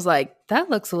everyone was like,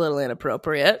 that looks a little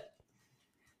inappropriate.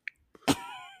 He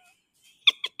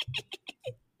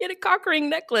had a cock ring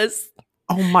necklace.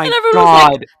 Oh my and everyone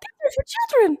god. was like, that's for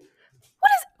children.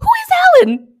 Who is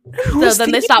Alan? So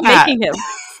then they stopped making him.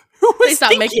 They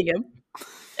stopped making him.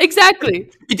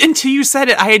 Exactly. Until you said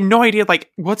it, I had no idea,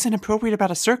 like, what's inappropriate about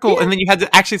a circle? Yeah. And then you had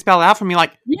to actually spell it out for me,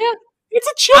 like, yeah, it's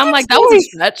a children's I'm like, that was a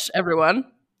stretch, everyone.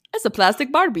 That's a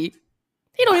plastic Barbie.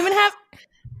 He don't even have...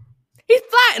 He's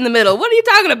flat in the middle. What are you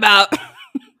talking about?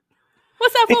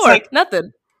 What's that for? Like,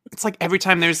 nothing. It's like every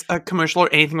time there's a commercial or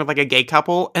anything with, like, a gay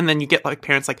couple, and then you get, like,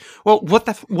 parents like, well, what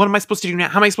am I supposed to do now?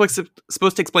 How am I supposed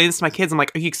to explain this to my kids? I'm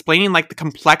like, are you explaining, like, the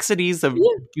complexities of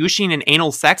douching and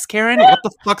anal sex, Karen? What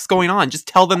the fuck's going on? Just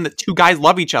tell them that two guys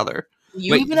love each other.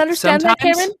 You even understand that,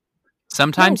 Karen?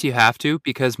 Sometimes you have to,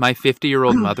 because my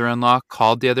 50-year-old mother-in-law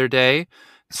called the other day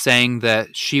saying that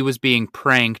she was being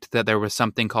pranked that there was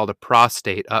something called a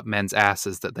prostate up men's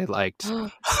asses that they liked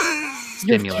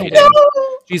stimulating. No!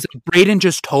 She's like, Brayden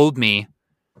just told me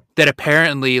that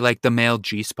apparently, like, the male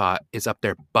G-spot is up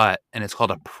their butt, and it's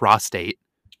called a prostate.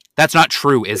 That's not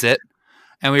true, is it?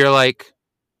 And we were like,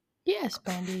 yes,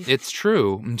 Brandy. It's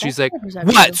true. And she's like,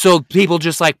 what? So people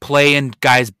just, like, play in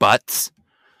guys' butts?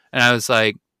 And I was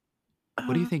like,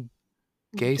 what do you think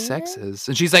gay sex is?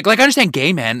 And she's like, I understand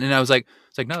gay men. And I was like,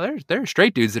 it's like, no, there are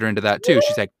straight dudes that are into that too.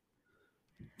 She's like,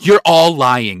 you're all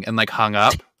lying, and, like, hung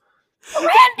up.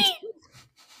 Randy!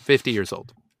 50 years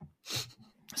old.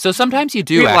 So sometimes you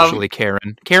do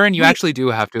Karen. Karen, you actually do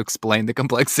have to explain the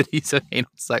complexities of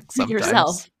anal sex sometimes.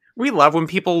 Yourself. We love when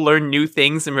people learn new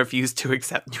things and refuse to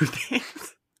accept new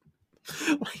things.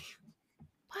 Like,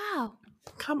 Wow.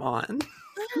 come on.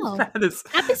 Wow. That is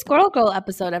Happy Squirrel Girl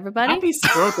episode, everybody. happy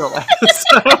Squirrel Girl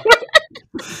episode.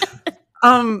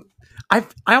 I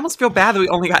almost feel bad that we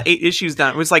only got 8 issues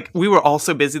done. It was like we were all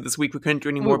so busy this week we couldn't do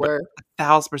any more. were. But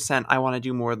 1,000% I want to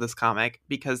do more of this comic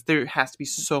because there has to be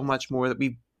so much more that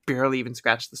we barely even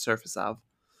scratched the surface of.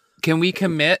 Can we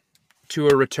commit to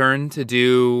a return to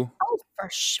do Oh, for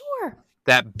sure.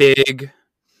 that big?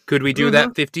 Could we do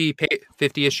that 50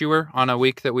 issuer on a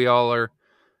week that we all are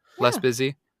less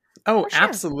busy? Oh, For sure.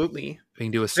 absolutely. We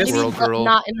can do a Maybe Squirrel Girl.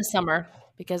 not in the summer,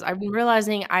 because I've been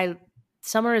realizing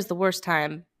summer is the worst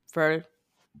time for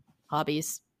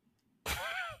hobbies.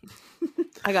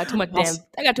 I got too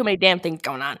many damn things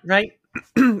going on. Right?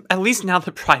 At least now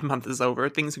that Pride Month is over,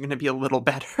 things are going to be a little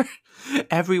better.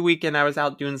 Every weekend I was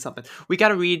out doing something. We got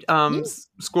to read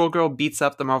Squirrel Girl beats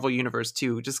up the Marvel Universe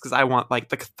too, just because I want like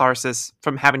the catharsis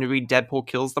from having to read Deadpool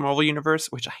kills the Marvel Universe,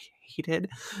 which I hated.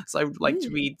 So I would like to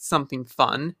read something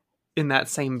fun in that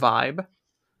same vibe.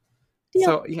 Yeah.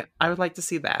 So yeah, I would like to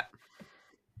see that.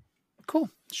 Cool.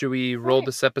 Should we roll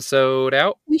this episode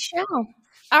out? We shall.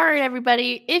 All right,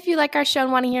 everybody. If you like our show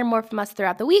and want to hear more from us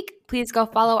throughout the week, please go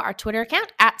follow our Twitter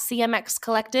account at CMX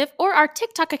Collective or our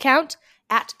TikTok account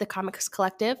at The Comics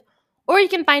Collective. Or you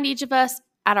can find each of us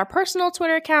at our personal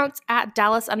Twitter accounts at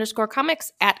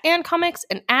Dallas_Comics, at Ann Comics,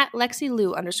 and at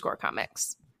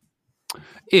LexiLou_Comics.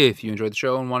 If you enjoyed the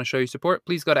show and want to show your support,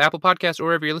 please go to Apple Podcasts or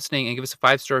wherever you're listening and give us a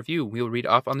 5-star review. We will read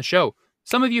off on the show.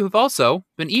 Some of you have also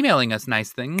been emailing us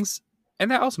nice things,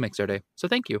 and that also makes our day. So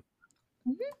thank you.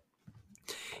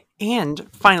 And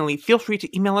finally, feel free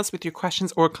to email us with your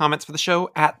questions or comments for the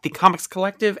show at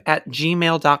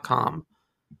thecomicscollective@gmail.com.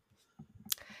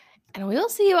 And we'll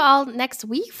see you all next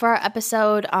week for our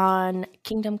episode on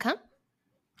Kingdom Come.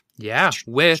 Yeah,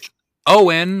 with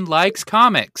Owen Likes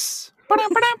Comics.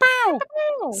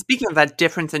 Speaking of that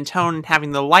difference in tone and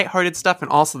having the lighthearted stuff and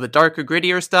also the darker,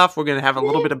 grittier stuff, we're going to have a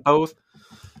little bit of both.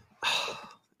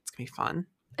 It's going to be fun.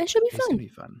 It should be It's going fun. to be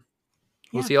fun.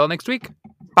 We'll see you all next week.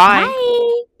 Bye.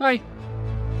 Bye. Bye.